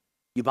house.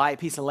 You buy a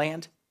piece of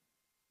land.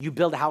 You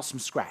build a house from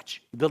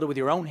scratch. You build it with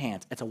your own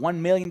hands. It's a $1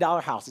 million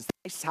house. It's the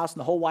nicest house in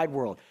the whole wide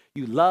world.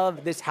 You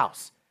love this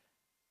house.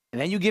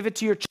 And then you give it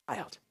to your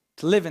child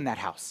to live in that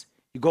house.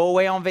 You go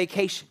away on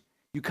vacation.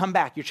 You come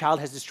back. Your child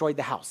has destroyed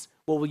the house.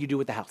 What will you do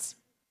with the house?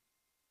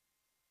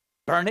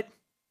 Burn it?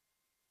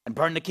 And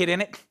burn the kid in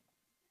it?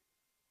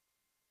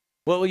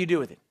 What will you do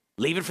with it?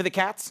 Leave it for the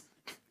cats?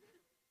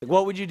 Like,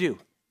 what would you do?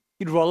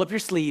 You'd roll up your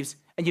sleeves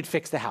and you'd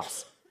fix the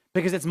house.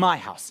 Because it's my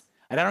house.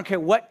 And I don't care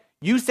what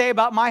you say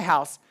about my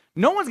house.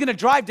 No one's going to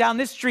drive down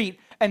this street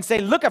and say,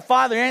 look at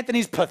Father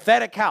Anthony's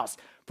pathetic house.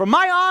 For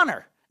my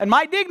honor and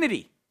my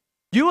dignity,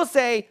 you will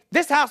say,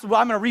 this house, well,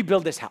 I'm going to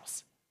rebuild this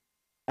house.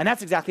 And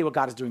that's exactly what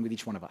God is doing with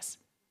each one of us.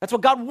 That's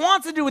what God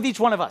wants to do with each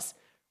one of us.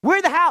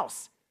 We're the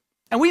house,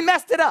 and we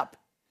messed it up.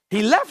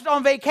 He left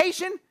on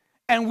vacation,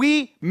 and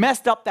we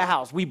messed up the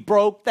house. We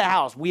broke the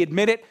house. We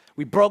admit it.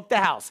 We broke the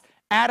house.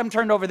 Adam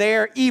turned over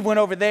there. Eve went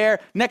over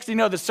there. Next thing you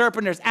know, the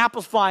serpent, there's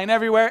apples flying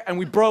everywhere, and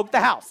we broke the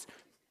house.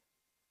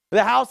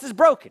 The house is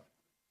broken.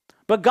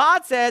 But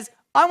God says,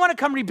 I want to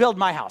come rebuild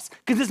my house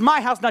because it's my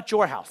house, not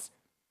your house.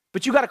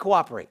 But you got to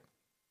cooperate.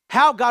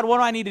 How, God, what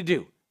do I need to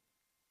do?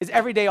 Is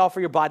every day offer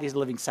your body as a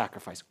living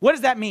sacrifice. What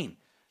does that mean?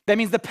 That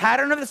means the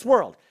pattern of this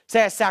world.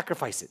 Say I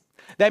sacrifice it.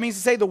 That means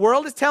to say the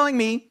world is telling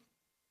me,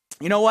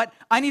 you know what?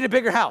 I need a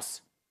bigger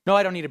house. No,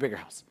 I don't need a bigger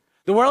house.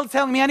 The world is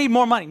telling me I need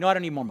more money. No, I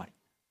don't need more money.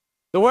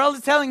 The world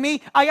is telling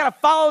me I got to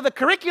follow the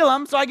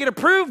curriculum so I get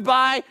approved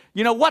by,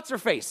 what's her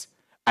face.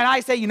 And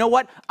I say, you know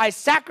what? I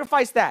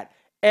sacrifice that.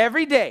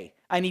 Every day,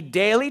 I need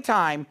daily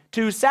time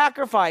to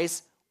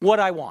sacrifice what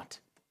I want.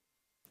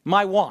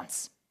 My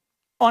wants.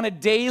 On a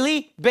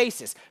daily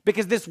basis.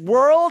 Because this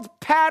world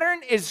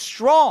pattern is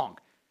strong.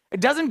 It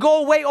doesn't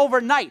go away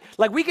overnight.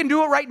 Like we can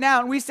do it right now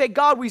and we say,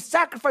 God, we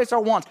sacrifice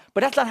our wants,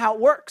 but that's not how it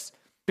works.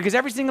 Because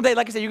every single day,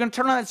 like I said, you're going to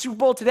turn on that Super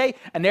Bowl today,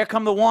 and there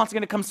come the wants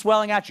going to come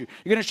swelling at you.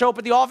 You're going to show up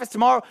at the office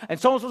tomorrow, and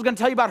so-and-so's going to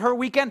tell you about her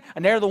weekend,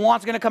 and there the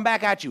wants going to come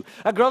back at you.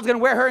 A girl's going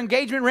to wear her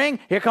engagement ring,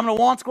 here come the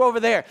wants go over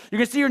there. You're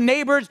going to see your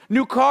neighbor's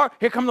new car,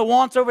 here come the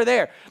wants over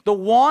there. The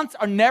wants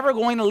are never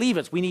going to leave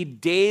us. We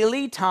need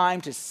daily time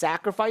to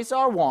sacrifice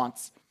our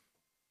wants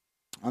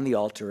on the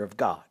altar of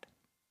God.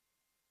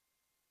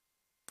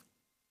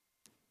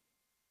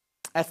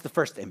 That's the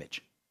first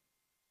image.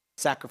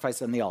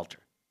 Sacrifice on the altar.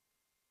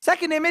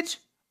 Second image,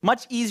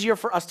 much easier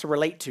for us to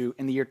relate to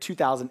in the year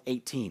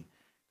 2018.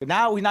 But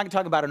now we're not going to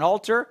talk about an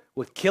altar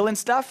with killing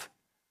stuff.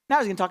 Now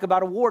he's going to talk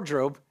about a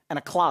wardrobe and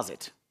a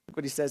closet. Look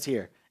what he says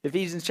here.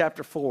 Ephesians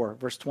chapter 4,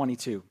 verse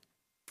 22.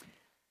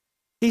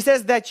 He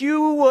says that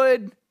you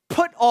would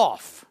put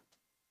off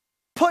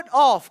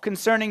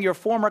concerning your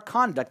former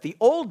conduct, the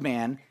old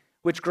man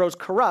which grows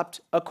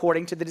corrupt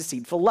according to the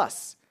deceitful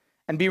lusts,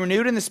 and be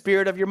renewed in the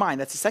spirit of your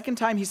mind. That's the second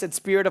time he said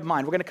spirit of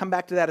mind. We're going to come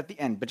back to that at the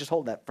end, but just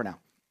hold that for now.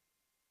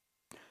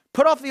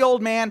 Put off the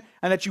old man,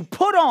 and that you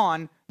put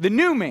on the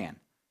new man,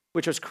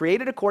 which was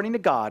created according to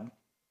God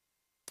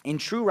in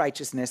true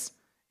righteousness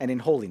and in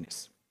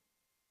holiness.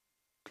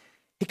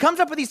 He comes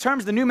up with these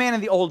terms, the new man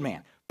and the old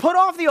man. Put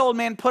off the old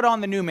man, put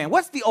on the new man.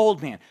 What's the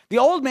old man? The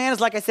old man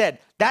is, like I said,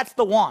 that's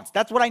the wants.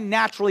 That's what I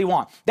naturally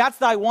want. That's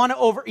that I want to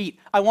overeat.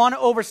 I want to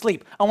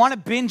oversleep. I want to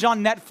binge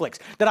on Netflix.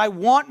 That I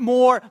want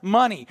more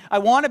money. I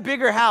want a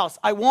bigger house.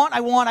 I want.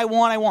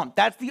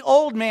 That's the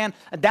old man,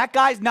 and that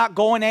guy's not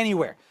going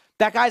anywhere.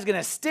 That guy's going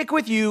to stick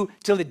with you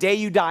till the day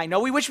you die. No,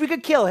 we wish we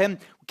could kill him.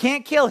 We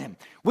can't kill him.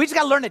 We just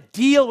got to learn to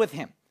deal with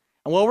him.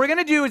 And what we're going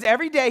to do is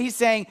every day he's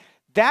saying,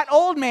 that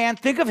old man,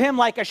 think of him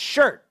like a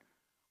shirt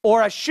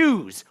or a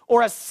shoes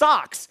or a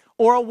socks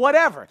or a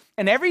whatever.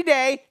 And every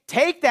day,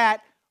 take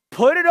that,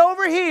 put it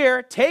over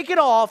here, take it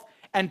off,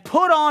 and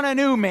put on a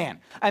new man.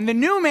 And the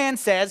new man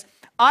says,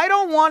 I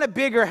don't want a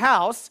bigger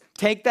house.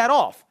 Take that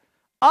off.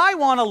 I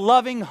want a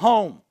loving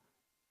home.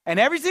 And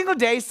every single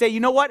day say, you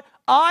know what?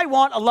 I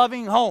want a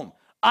loving home.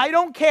 I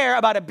don't care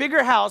about a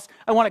bigger house.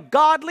 I want a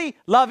godly,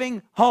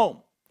 loving home.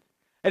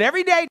 And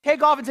every day,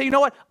 take off and say, you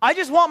know what? I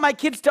just want my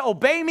kids to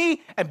obey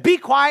me and be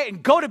quiet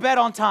and go to bed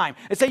on time.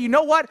 And say, you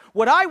know what?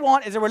 What I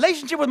want is a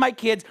relationship with my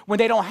kids when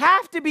they don't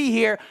have to be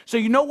here. So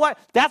you know what?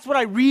 That's what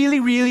I really,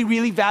 really,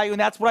 really value, and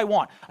that's what I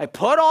want. I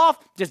put off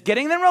just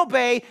getting them to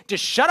obey,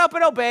 just shut up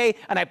and obey,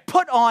 and I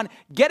put on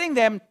getting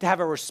them to have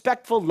a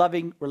respectful,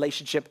 loving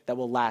relationship that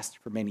will last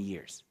for many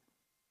years.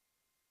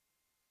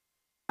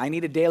 I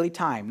need a daily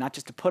time, not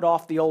just to put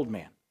off the old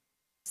man,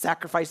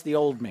 sacrifice the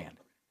old man.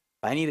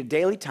 I need a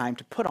daily time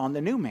to put on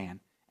the new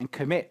man and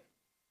commit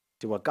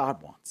to what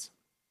God wants.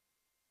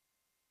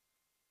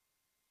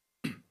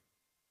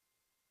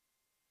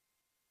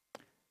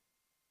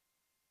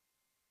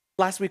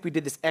 Last week we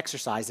did this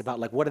exercise about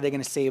what are they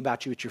going to say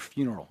about you at your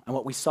funeral? And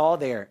what we saw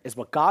there is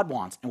what God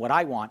wants and what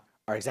I want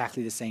are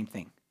exactly the same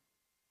thing.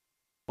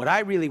 What I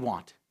really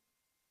want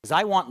is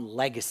I want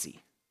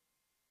legacy.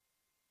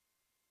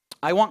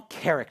 I want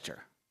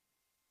character.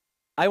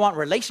 I want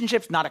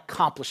relationships, not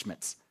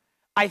accomplishments.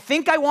 I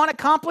think I want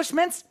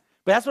accomplishments,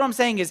 but that's what I'm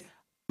saying is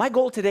my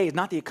goal today is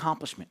not the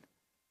accomplishment.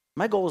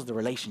 My goal is the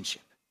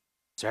relationship.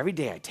 So every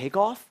day I take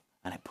off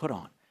and I put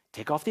on.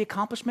 Take off the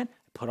accomplishment,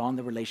 I put on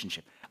the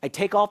relationship. I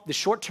take off the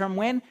short-term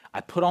win,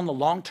 I put on the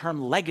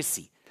long-term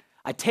legacy.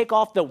 I take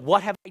off the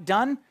what have I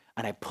done,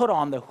 and I put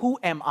on the who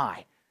am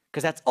I?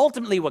 Because that's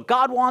ultimately what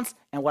God wants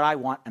and what I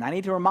want, and I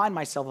need to remind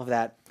myself of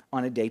that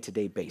on a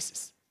day-to-day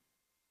basis.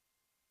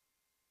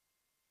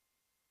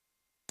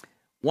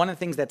 One of the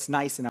things that's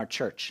nice in our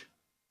church,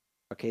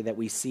 okay, that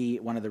we see,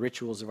 one of the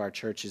rituals of our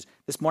church is,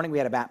 this morning we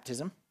had a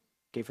baptism,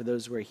 okay, for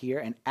those who are here,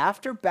 and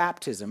after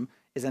baptism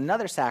is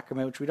another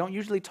sacrament, which we don't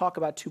usually talk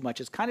about too much.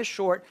 It's kind of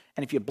short,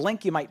 and if you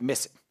blink, you might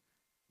miss it.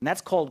 And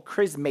that's called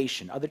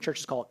chrismation. Other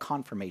churches call it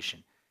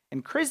confirmation.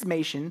 And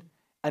chrismation,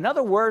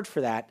 another word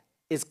for that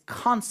is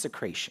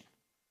consecration.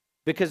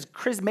 Because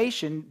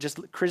chrismation,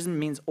 chrism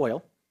means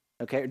oil,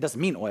 okay? It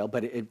doesn't mean oil,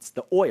 but it's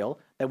the oil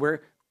that we're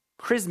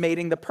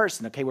chrismating the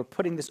person, okay? We're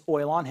putting this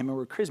oil on him and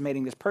we're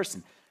chrismating this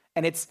person.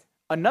 And it's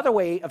another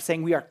way of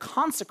saying we are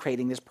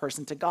consecrating this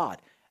person to God.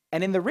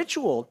 And in the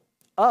ritual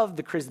of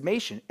the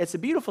chrismation, it's a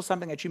beautiful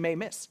something that you may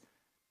miss,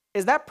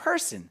 is that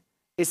person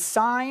is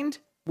signed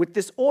with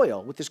this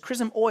oil, with this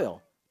chrism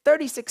oil,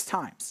 36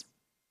 times.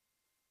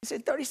 You say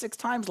 36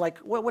 times, like,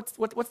 what's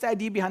the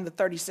idea behind the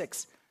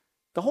 36?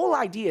 The whole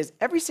idea is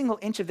every single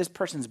inch of this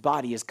person's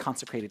body is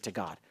consecrated to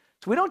God.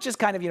 So we don't just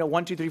kind of,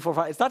 1, 2, 3, 4,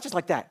 5. It's not just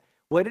like that.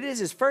 What it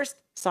is first,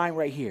 sign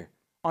right here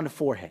on the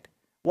forehead.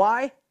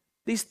 Why?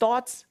 These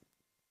thoughts,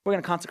 we're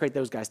going to consecrate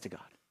those guys to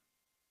God.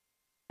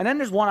 And then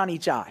there's one on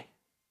each eye.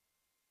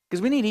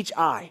 Because we need each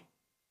eye.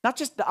 Not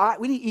just the eye,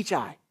 we need each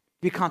eye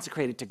to be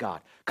consecrated to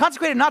God.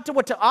 Consecrated not to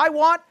what I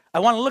want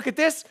to look at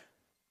this,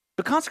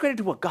 but consecrated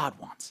to what God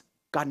wants.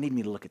 God need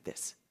me to look at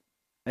this.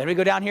 And then we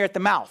go down here at the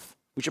mouth.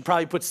 We should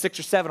probably put 6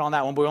 or 7 on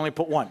that one, but we only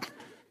put 1.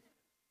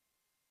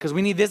 because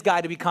we need this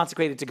guy to be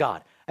consecrated to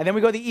God. And then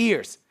we go the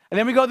ears. And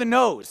then we go the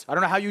nose. I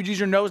don't know how you'd use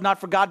your nose,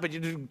 not for God, but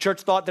your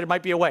church thought there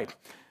might be a way.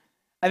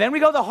 And then we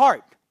go the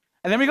heart.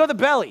 And then we go the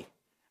belly.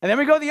 And then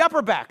we go the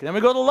upper back. And then we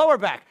go the lower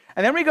back.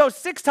 And then we go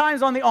 6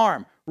 times on the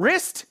arm.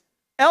 Wrist,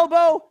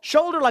 elbow,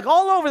 shoulder, like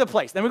all over the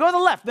place. Then we go to the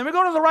left. Then we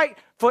go to the right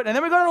foot. And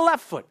then we go to the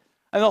left foot.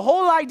 And the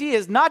whole idea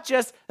is not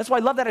just, that's why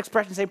I love that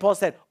expression St. Paul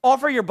said,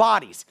 offer your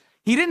bodies.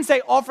 He didn't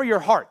say offer your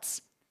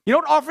hearts. You know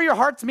what offer your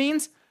hearts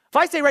means? If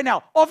I say right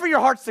now, offer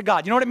your hearts to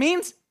God, you know what it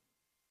means? It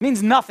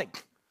means nothing.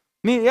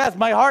 I mean, yes,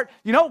 my heart,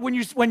 you know, when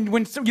you don't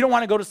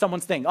want to go to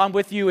someone's thing, I'm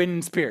with you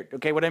in spirit,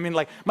 okay? What I mean,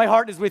 like, my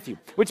heart is with you,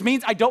 which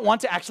means I don't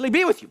want to actually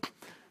be with you.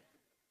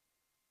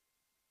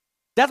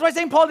 That's why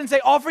St. Paul didn't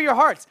say, offer your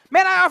hearts.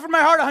 Man, I offered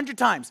my heart 100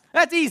 times.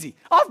 That's easy.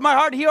 Offer my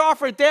heart here,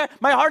 offer it there.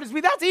 My heart is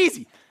with you. That's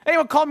easy.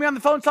 Anyone called me on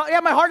the phone, yeah,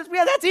 my heart is with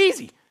you. That's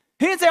easy.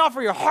 He didn't say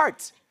offer your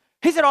hearts.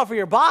 He said offer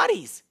your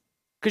bodies,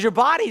 because your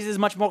bodies is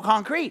much more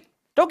concrete.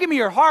 Don't give me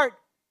your heart.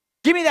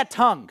 Give me that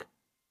tongue.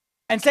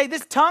 And say,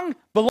 this tongue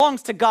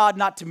belongs to God,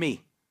 not to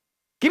me.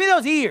 Give me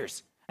those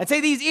ears. And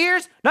say, these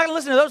ears, not going to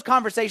listen to those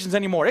conversations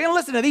anymore. They're going to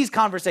listen to these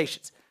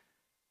conversations.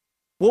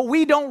 What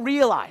we don't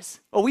realize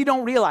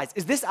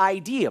is this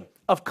idea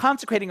of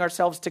consecrating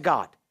ourselves to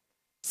God.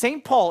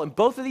 St. Paul, in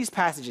both of these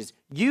passages,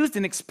 used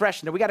an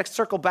expression that we got to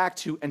circle back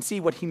to and see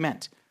what he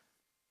meant.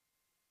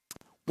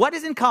 What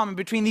is in common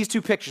between these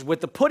two pictures with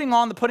the putting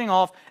on, the putting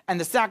off, and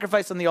the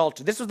sacrifice on the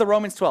altar? This was the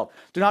Romans 12.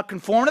 Do not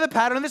conform to the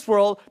pattern of this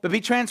world, but be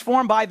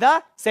transformed by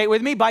the, say it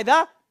with me, by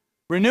the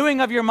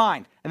renewing of your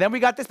mind. And then we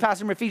got this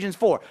passage from Ephesians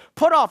 4.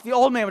 Put off the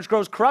old man which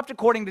grows corrupt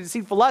according to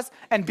deceitful lusts,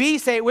 and be,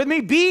 say it with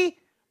me, be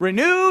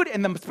renewed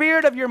in the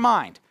spirit of your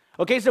mind.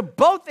 Okay, so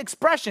both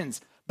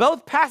expressions,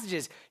 both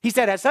passages, he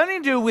said, has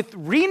something to do with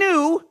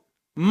renew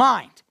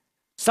mind.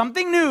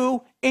 Something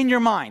new in your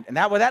mind. And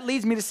what that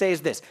leads me to say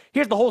is this.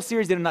 Here's the whole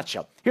series in a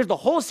nutshell. Here's the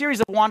whole series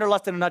of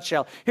WanderLOST in a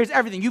nutshell. Here's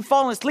everything. You've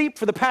fallen asleep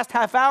for the past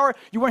half hour.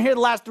 You weren't here the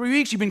last 3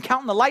 weeks. You've been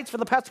counting the lights for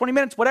the past 20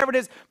 minutes. Whatever it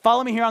is,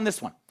 follow me here on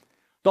this one.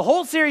 The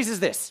whole series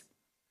is this.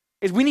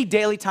 Is we need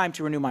daily time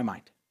to renew my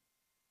mind.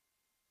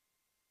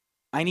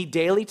 I need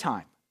daily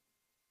time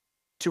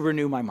to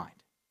renew my mind.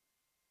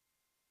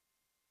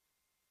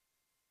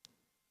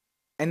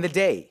 And the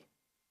day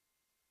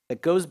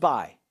that goes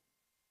by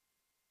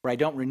where I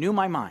don't renew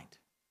my mind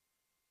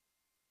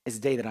is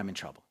the day that I'm in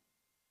trouble.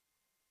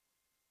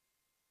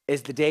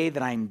 Is the day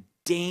that I'm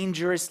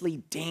dangerously,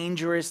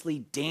 dangerously,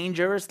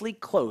 dangerously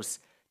close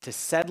to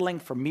settling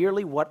for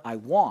merely what I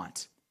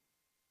want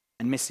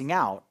and missing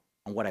out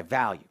on what I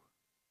value.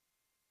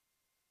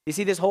 You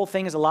see, this whole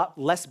thing is a lot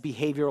less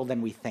behavioral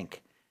than we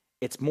think.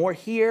 It's more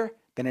here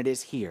than it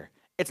is here.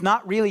 It's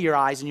not really your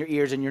eyes and your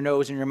ears and your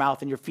nose and your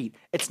mouth and your feet.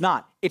 It's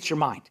not. It's your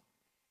mind.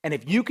 And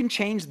if you can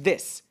change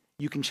this,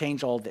 you can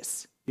change all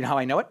this. You know how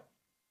I know it?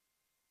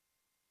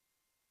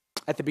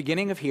 At the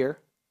beginning of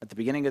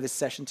this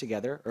session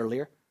together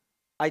earlier,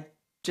 I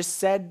just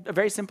said a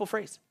very simple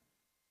phrase,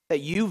 that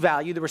you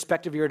value the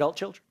respect of your adult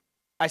children.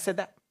 I said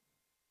that.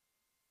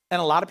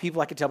 And a lot of people,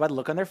 I could tell by the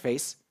look on their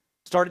face,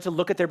 started to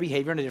look at their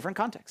behavior in a different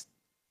context.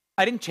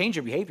 I didn't change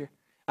your behavior.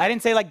 I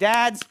didn't say, like,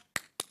 dads,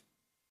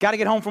 got to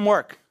get home from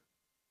work.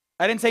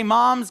 I didn't say,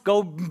 moms,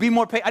 go be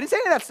more patient. I didn't say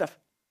any of that stuff.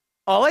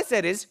 All I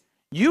said is,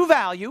 you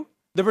value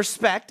the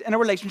respect and a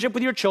relationship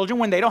with your children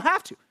when they don't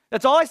have to.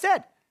 That's all I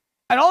said.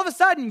 And all of a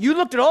sudden, you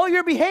looked at all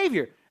your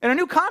behavior in a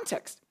new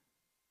context.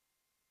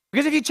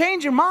 Because if you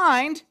change your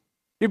mind,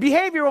 your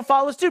behavior will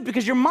follow suit,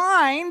 because your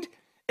mind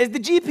is the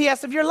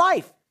GPS of your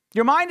life.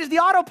 Your mind is the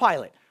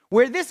autopilot.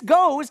 Where this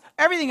goes,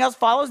 everything else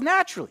follows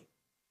naturally.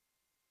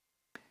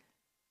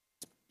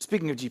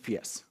 Speaking of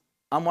GPS,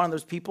 I'm one of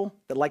those people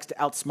that likes to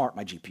outsmart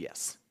my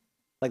GPS.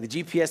 Like the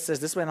GPS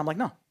says this way, and I'm like,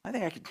 no, I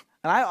think I can.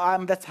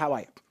 And that's how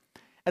I am.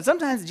 And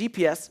sometimes the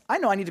GPS, I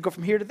know I need to go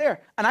from here to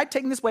there. And I've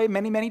taken this way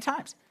many, many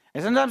times.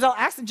 And sometimes I'll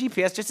ask the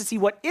GPS just to see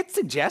what it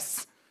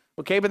suggests,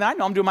 okay? But then I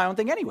know I'm doing my own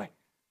thing anyway.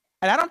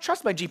 And I don't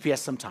trust my GPS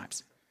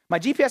sometimes. My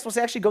GPS will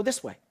say, actually, go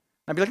this way.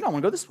 I'd be like, no, I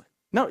want to go this way.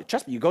 No,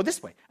 trust me, you go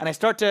this way. And I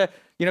start to,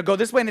 go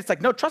this way, and it's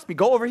like, no, trust me,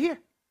 go over here.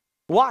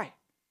 Why?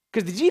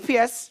 Because the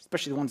GPS,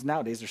 especially the ones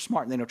nowadays, are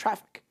smart, and they know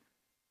traffic.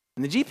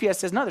 And the GPS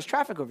says, no, there's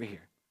traffic over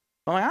here.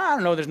 I'm like, I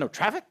don't know, there's no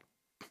traffic.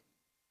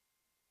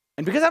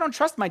 And because I don't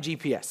trust my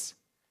GPS,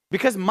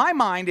 because my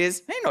mind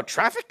is, there ain't no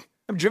traffic.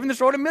 I've driven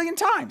this road 1,000,000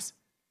 times.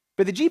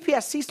 But the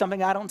GPS sees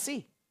something I don't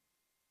see.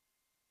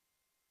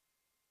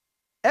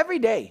 Every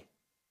day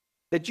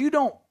that you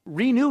don't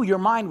renew your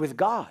mind with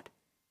God,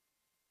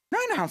 now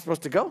I know how I'm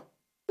supposed to go.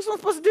 This is what I'm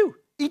supposed to do.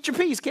 Eat your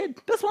peas, kid.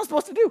 That's what I'm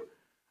supposed to do.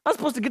 I'm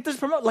supposed to get this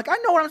promoted. Like, I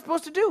know what I'm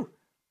supposed to do.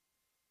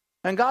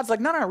 And God's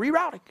like, no,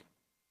 rerouting.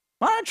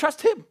 Why don't I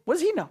trust him? What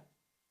does he know?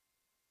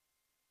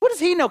 What does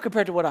he know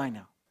compared to what I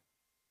know?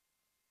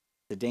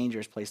 It's a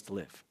dangerous place to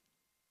live.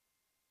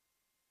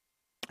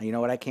 And you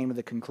know what I came to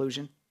the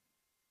conclusion?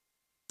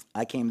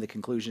 I came to the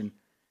conclusion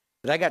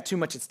that I got too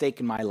much at stake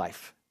in my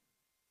life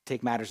to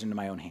take matters into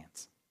my own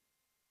hands.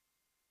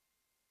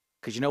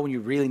 Because when you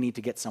really need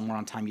to get somewhere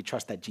on time, you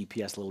trust that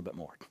GPS a little bit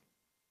more.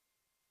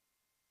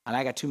 And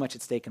I got too much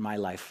at stake in my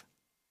life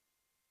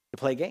to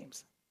play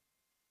games.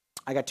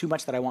 I got too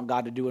much that I want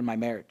God to do in my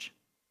marriage.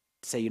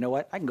 To say, you know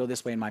what? I can go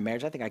this way in my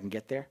marriage. I think I can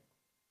get there.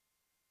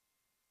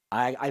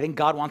 I think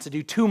God wants to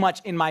do too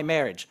much in my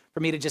marriage for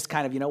me to just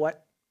kind of, you know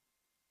what?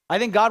 I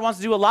think God wants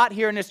to do a lot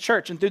here in this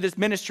church and through this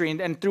ministry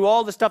and through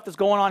all the stuff that's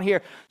going on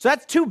here. So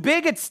that's too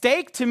big at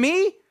stake to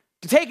me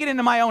to take it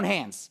into my own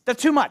hands.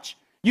 That's too much.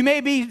 You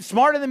may be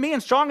smarter than me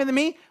and stronger than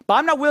me, but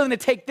I'm not willing to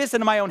take this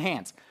into my own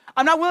hands.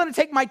 I'm not willing to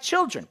take my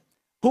children,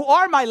 who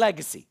are my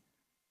legacy,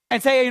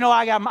 and say, you know,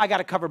 I got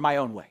to cover my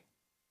own way.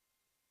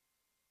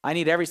 I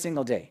need every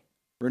single day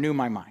renew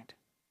my mind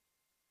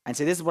and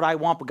say, this is what I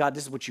want, but God,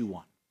 this is what you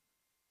want.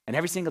 And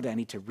every single day I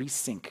need to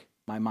resync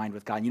my mind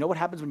with God. And you know what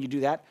happens when you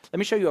do that? Let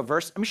me show you a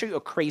verse. Let me show you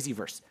a crazy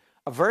verse.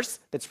 A verse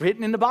that's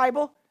written in the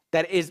Bible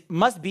that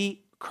must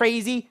be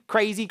crazy,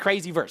 crazy,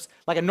 crazy verse.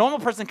 Like a normal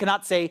person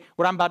cannot say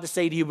what I'm about to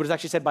say to you, but it's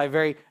actually said by a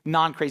very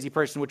non-crazy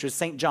person, which was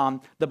St.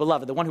 John the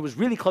Beloved, the one who was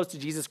really close to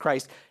Jesus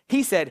Christ.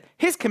 He said,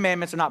 his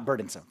commandments are not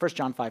burdensome. 1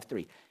 John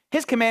 5:3.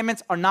 His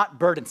commandments are not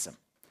burdensome.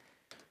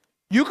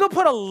 You could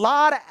put a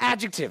lot of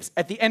adjectives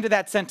at the end of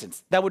that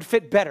sentence that would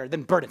fit better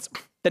than burdensome,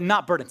 than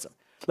not burdensome.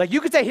 Like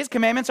you could say his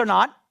commandments are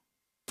not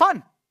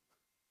fun.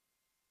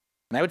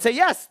 And I would say,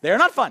 yes, they're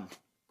not fun.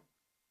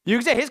 You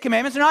could say his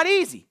commandments are not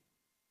easy.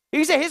 You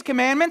can say his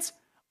commandments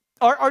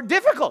are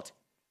difficult.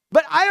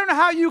 But I don't know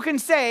how you can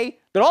say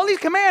that all these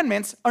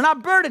commandments are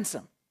not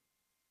burdensome.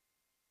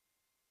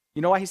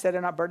 You know why he said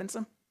they're not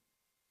burdensome?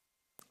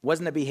 It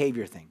wasn't a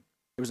behavior thing.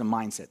 It was a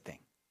mindset thing.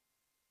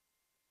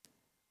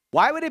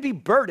 Why would it be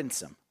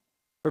burdensome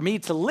for me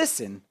to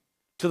listen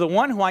to the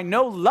one who I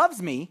know loves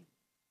me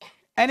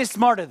and is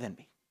smarter than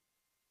me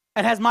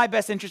and has my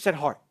best interest at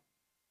heart?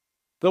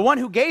 The one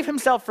who gave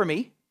himself for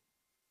me,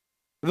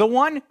 the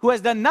one who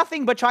has done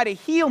nothing but try to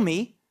heal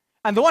me,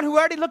 and the one who we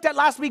already looked at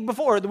last week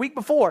before, or the week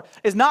before,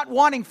 is not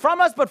wanting from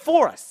us but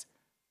for us.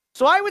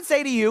 So I would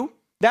say to you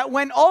that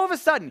when all of a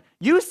sudden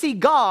you see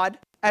God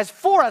as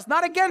for us,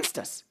 not against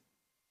us,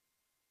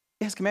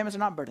 his commandments are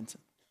not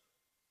burdensome.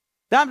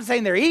 Now I'm not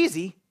saying they're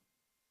easy,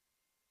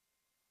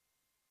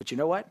 but you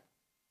know what?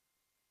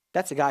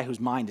 That's a guy whose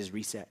mind is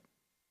reset.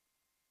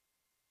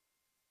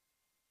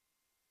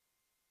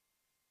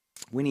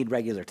 We need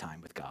regular time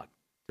with God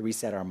to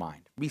reset our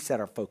mind, reset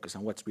our focus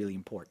on what's really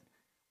important.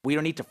 We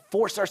don't need to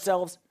force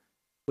ourselves.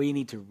 We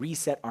need to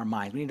reset our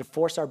minds. We need to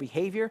force our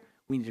behavior.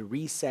 We need to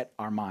reset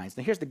our minds.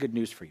 Now, here's the good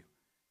news for you.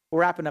 We're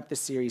wrapping up this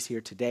series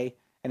here today,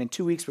 and in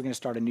 2 weeks, we're going to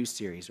start a new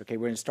series, okay?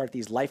 We're going to start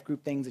these life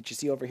group things that you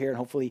see over here, and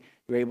hopefully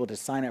you're able to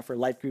sign up for a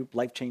life group.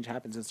 Life change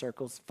happens in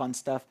circles, fun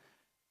stuff.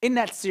 In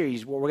that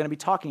series, what we're going to be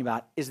talking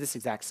about is this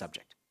exact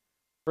subject.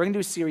 We're going to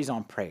do a series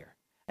on prayer.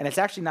 And it's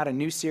actually not a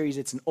new series,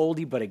 it's an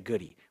oldie but a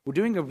goodie. We're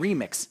doing a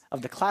remix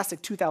of the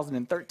classic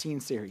 2013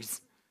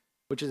 series,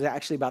 which is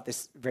actually about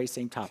this very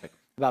same topic,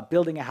 about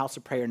building a house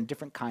of prayer and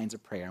different kinds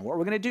of prayer. And what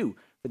we're going to do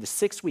for the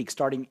 6 weeks,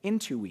 starting in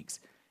 2 weeks,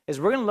 is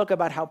we're going to look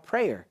about how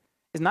prayer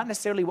is not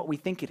necessarily what we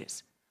think it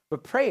is,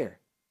 but prayer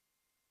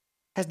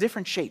has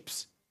different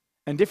shapes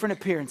and different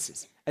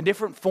appearances and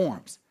different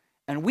forms.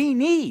 And we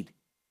need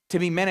to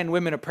be men and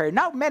women of prayer,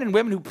 not men and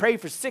women who pray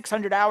for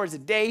 600 hours a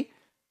day,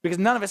 because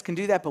none of us can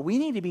do that, but we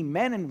need to be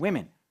men and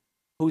women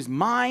whose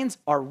minds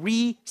are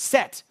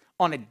reset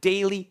on a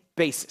daily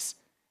basis.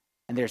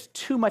 And there's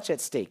too much at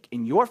stake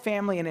in your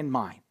family and in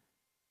mine,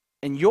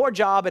 in your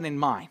job and in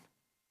mine,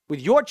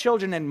 with your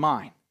children and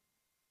mine.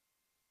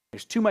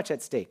 There's too much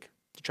at stake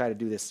to try to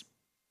do this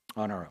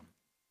on our own.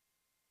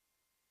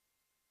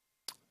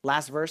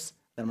 Last verse,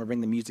 then I'm going to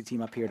bring the music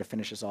team up here to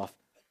finish us off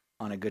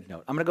on a good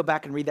note. I'm going to go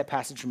back and read that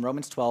passage from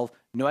Romans 12.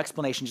 No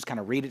explanation, just kind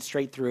of read it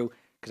straight through,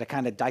 because I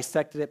kind of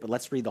dissected it, but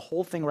let's read the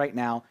whole thing right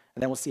now,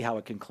 and then we'll see how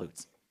it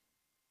concludes.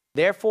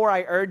 Therefore,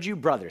 I urge you,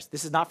 brothers,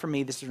 this is not from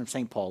me, this is from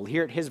St. Paul.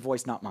 Hear it, his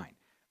voice, not mine.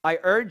 I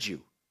urge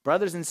you,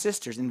 brothers and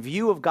sisters, in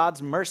view of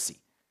God's mercy,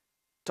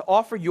 to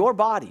offer your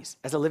bodies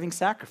as a living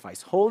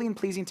sacrifice, holy and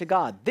pleasing to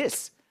God.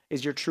 This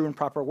is your true and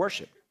proper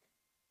worship.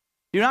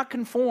 Do not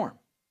conform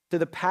to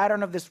the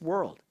pattern of this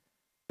world,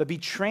 but be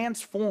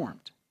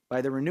transformed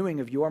by the renewing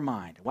of your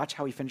mind. Watch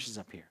how he finishes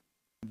up here.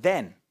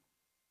 Then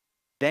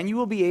you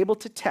will be able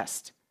to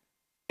test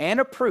and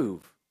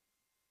approve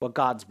what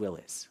God's will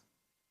is.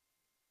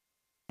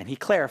 And he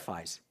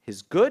clarifies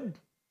his good,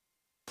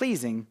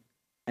 pleasing,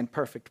 and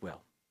perfect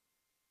will.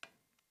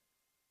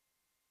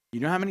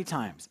 You know how many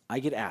times I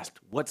get asked,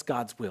 what's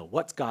God's will?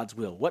 What's God's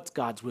will? What's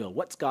God's will?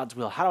 What's God's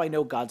will? How do I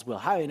know God's will?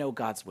 How do I know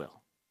God's will?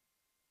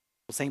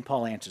 Well, St.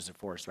 Paul answers it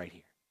for us right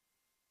here.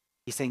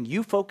 He's saying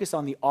you focus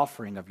on the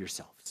offering of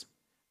yourselves.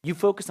 You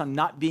focus on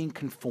not being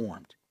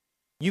conformed.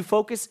 You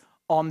focus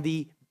on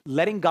the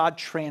letting God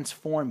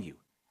transform you.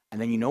 And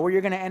then you know where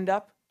you're going to end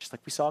up? Just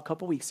like we saw a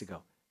couple weeks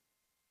ago.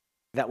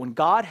 That when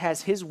God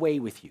has his way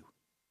with you,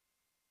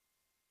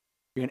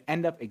 you're going to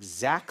end up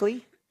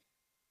exactly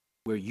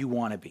where you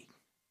want to be.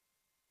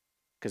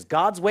 Because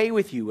God's way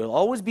with you will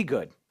always be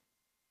good,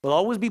 will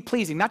always be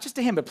pleasing, not just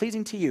to him, but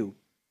pleasing to you,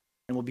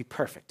 and will be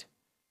perfect.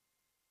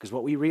 Because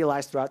what we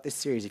realized throughout this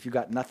series, if you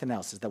got nothing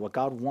else, is that what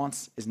God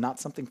wants is not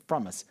something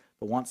from us,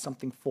 but wants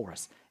something for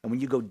us. And when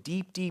you go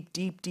deep, deep,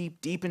 deep, deep,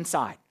 deep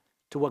inside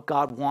to what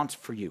God wants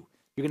for you,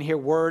 you're going to hear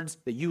words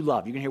that you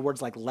love. You're going to hear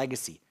words like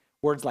legacy,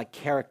 words like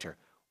character,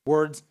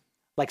 words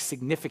like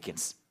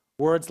significance,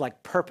 words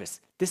like purpose.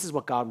 This is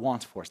what God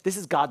wants for us. This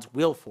is God's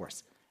will for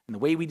us. And the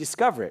way we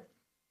discover it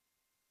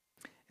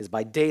is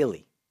by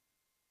daily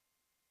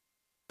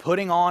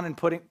putting on and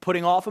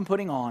putting off and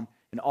putting on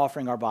and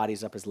offering our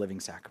bodies up as living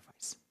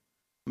sacrifice.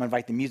 I'm going to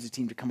invite the music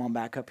team to come on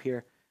back up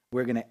here.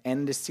 We're going to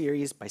end this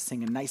series by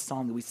singing a nice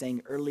song that we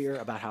sang earlier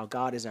about how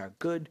God is our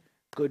good,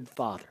 good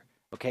Father,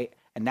 okay?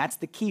 And that's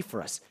the key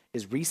for us,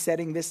 is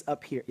resetting this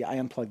up here. Yeah, I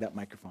unplugged that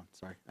microphone.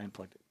 Sorry, I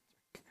unplugged it.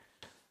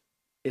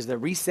 Is the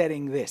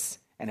resetting this.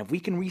 And if we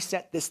can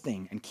reset this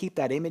thing and keep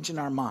that image in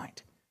our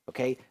mind,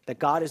 okay, that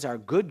God is our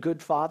good, good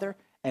Father,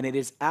 and it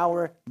is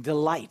our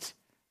delight.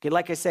 Okay,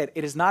 like I said,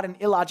 it is not an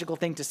illogical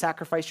thing to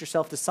sacrifice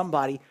yourself to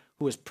somebody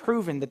who has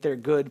proven that they're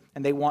good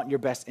and they want your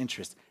best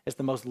interest. It's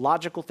the most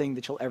logical thing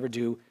that you'll ever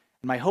do.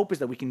 And my hope is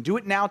that we can do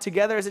it now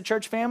together as a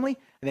church family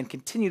and then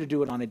continue to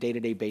do it on a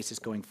day-to-day basis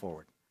going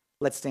forward.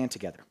 Let's stand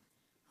together.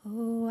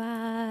 Oh,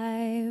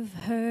 I've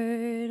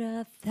heard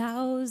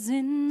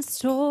 1,000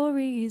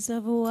 stories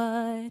of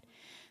what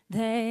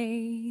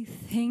they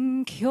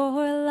think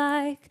you're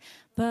like,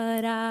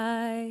 but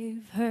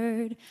I've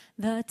heard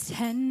the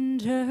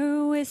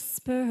tender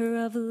whisper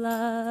of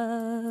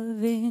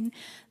love in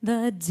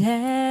the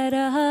dead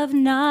of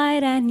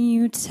night, and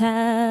you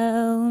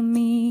tell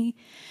me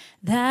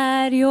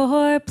that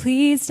you're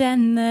pleased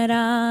and that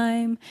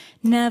I'm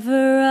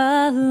never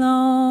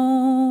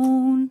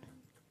alone.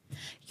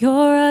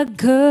 You're a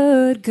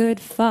good, good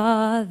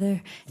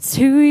Father. It's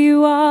who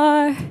you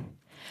are.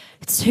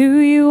 It's who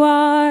you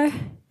are.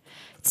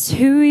 It's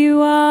who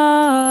you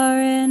are,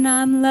 and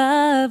I'm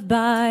loved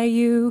by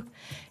you.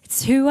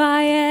 It's who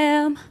I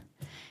am.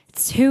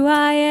 It's who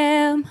I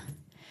am.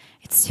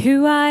 It's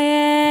who I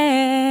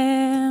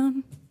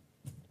am.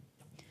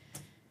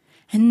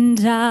 And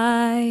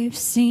I've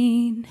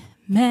seen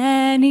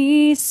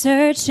many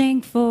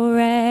searching for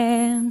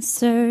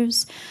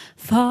answers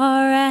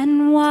far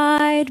and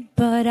wide,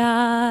 but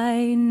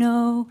I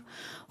know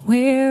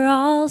we're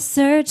all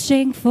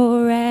searching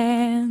for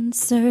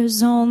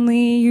answers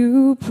only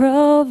you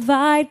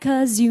provide,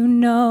 'cause you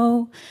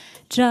know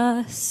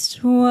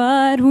just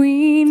what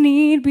we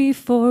need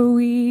before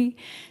we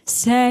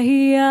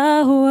say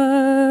a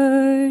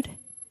word.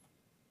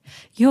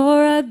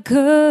 You're a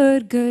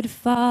good, good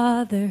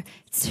Father.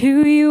 It's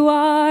who you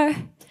are.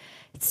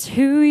 It's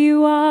who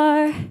you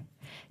are.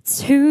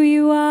 It's who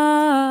you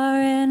are,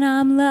 and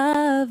I'm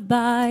loved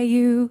by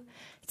you.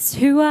 It's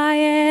who I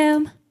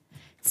am.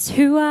 It's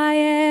who I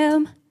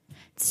am.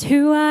 It's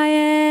who I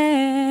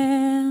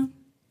am.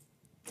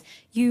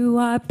 You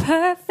are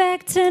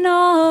perfect in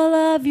all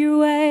of your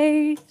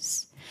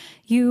ways.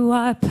 You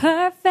are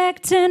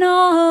perfect in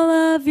all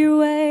of your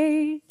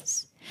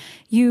ways.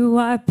 You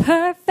are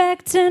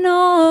perfect in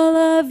all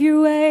of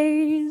your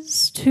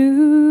ways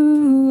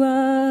to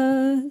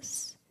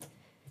us.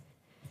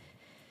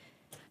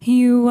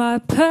 You are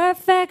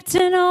perfect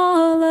in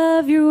all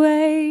of your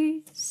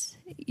ways.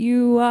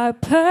 You are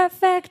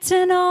perfect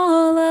in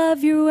all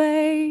of your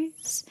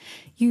ways.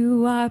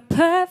 You are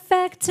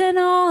perfect in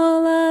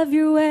all of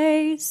your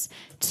ways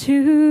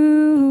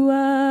to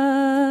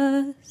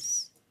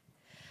us.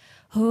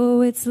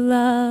 Oh, it's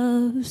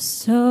love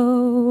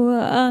so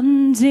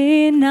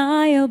undeniable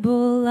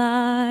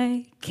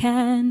I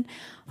can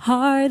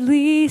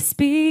hardly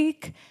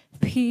speak.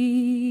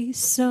 Peace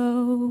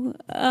so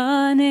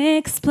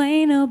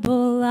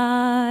unexplainable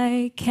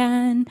I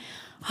can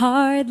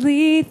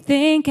hardly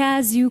think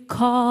as you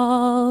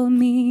call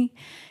me.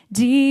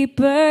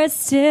 Deeper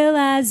still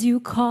as you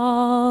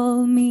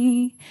call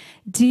me.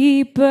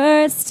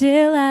 Deeper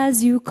still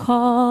as you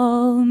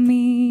call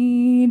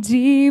me.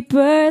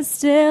 Deeper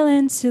still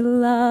into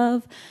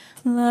love,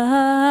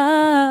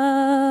 love.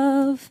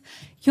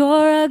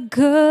 You're a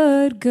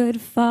good, good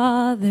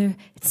Father.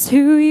 It's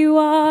who you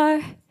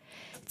are.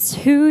 It's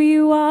who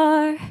you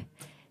are.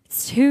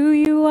 It's who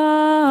you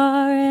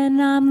are,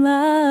 and I'm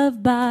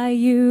loved by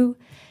you.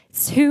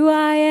 It's who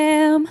I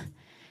am.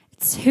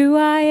 It's who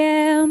I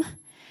am.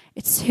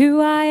 It's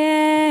who I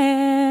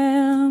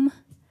am.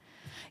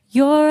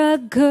 You're a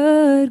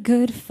good,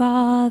 good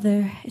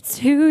Father. It's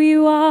who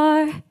you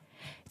are.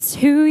 It's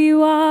who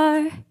you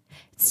are.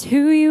 It's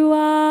who you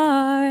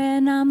are,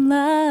 and I'm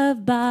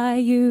loved by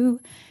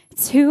you.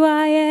 It's who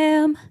I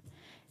am.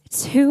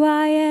 It's who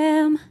I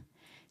am.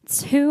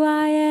 It's who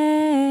I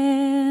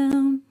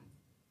am.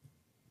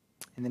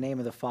 In the name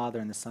of the Father,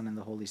 and the Son, and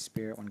the Holy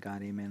Spirit, one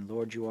God, amen.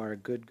 Lord, you are a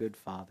good, good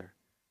Father.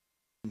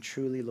 And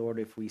truly, Lord,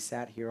 if we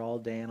sat here all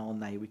day and all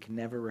night, we can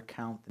never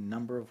recount the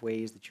number of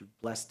ways that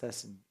you've blessed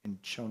us and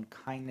shown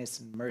kindness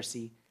and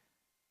mercy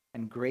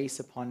and grace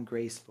upon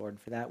grace, Lord.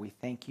 For that, we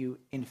thank you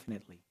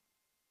infinitely.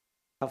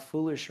 How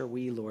foolish are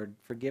we, Lord.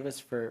 Forgive us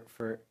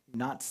for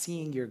not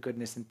seeing your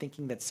goodness and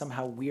thinking that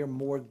somehow we're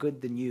more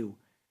good than you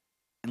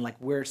and like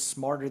we're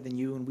smarter than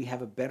you and we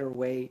have a better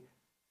way.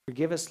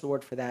 Forgive us,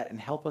 Lord, for that, and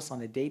help us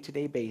on a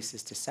day-to-day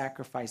basis to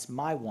sacrifice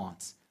my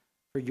wants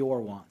for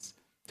your wants,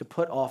 to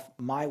put off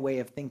my way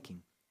of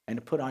thinking and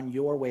to put on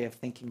your way of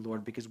thinking,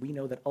 Lord, because we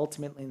know that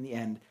ultimately in the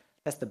end,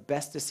 that's the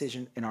best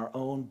decision in our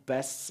own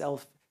best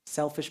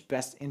selfish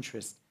best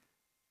interest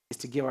is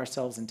to give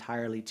ourselves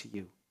entirely to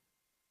you.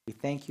 We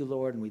thank you,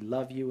 Lord, and we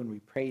love you and we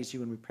praise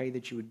you and we pray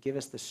that you would give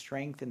us the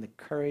strength and the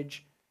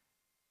courage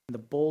and the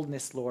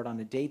boldness, Lord, on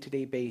a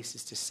day-to-day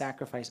basis to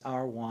sacrifice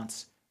our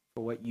wants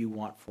for what you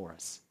want for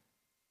us.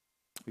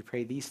 We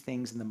pray these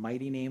things in the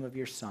mighty name of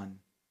your Son,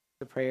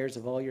 the prayers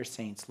of all your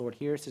saints. Lord,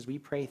 hear us as we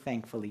pray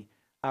thankfully.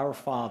 Our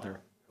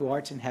Father, who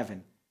art in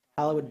heaven,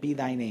 hallowed be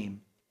thy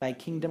name. Thy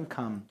kingdom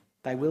come,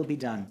 thy will be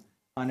done,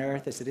 on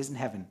earth as it is in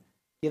heaven.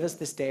 Give us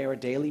this day our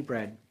daily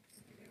bread,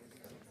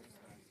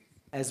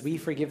 as we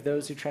forgive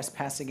those who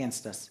trespass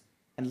against us.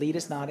 And lead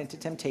us not into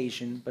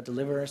temptation, but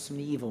deliver us from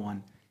the evil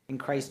one. In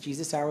Christ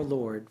Jesus our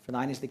Lord, for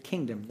thine is the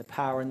kingdom, the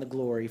power, and the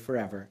glory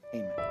forever.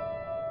 Amen.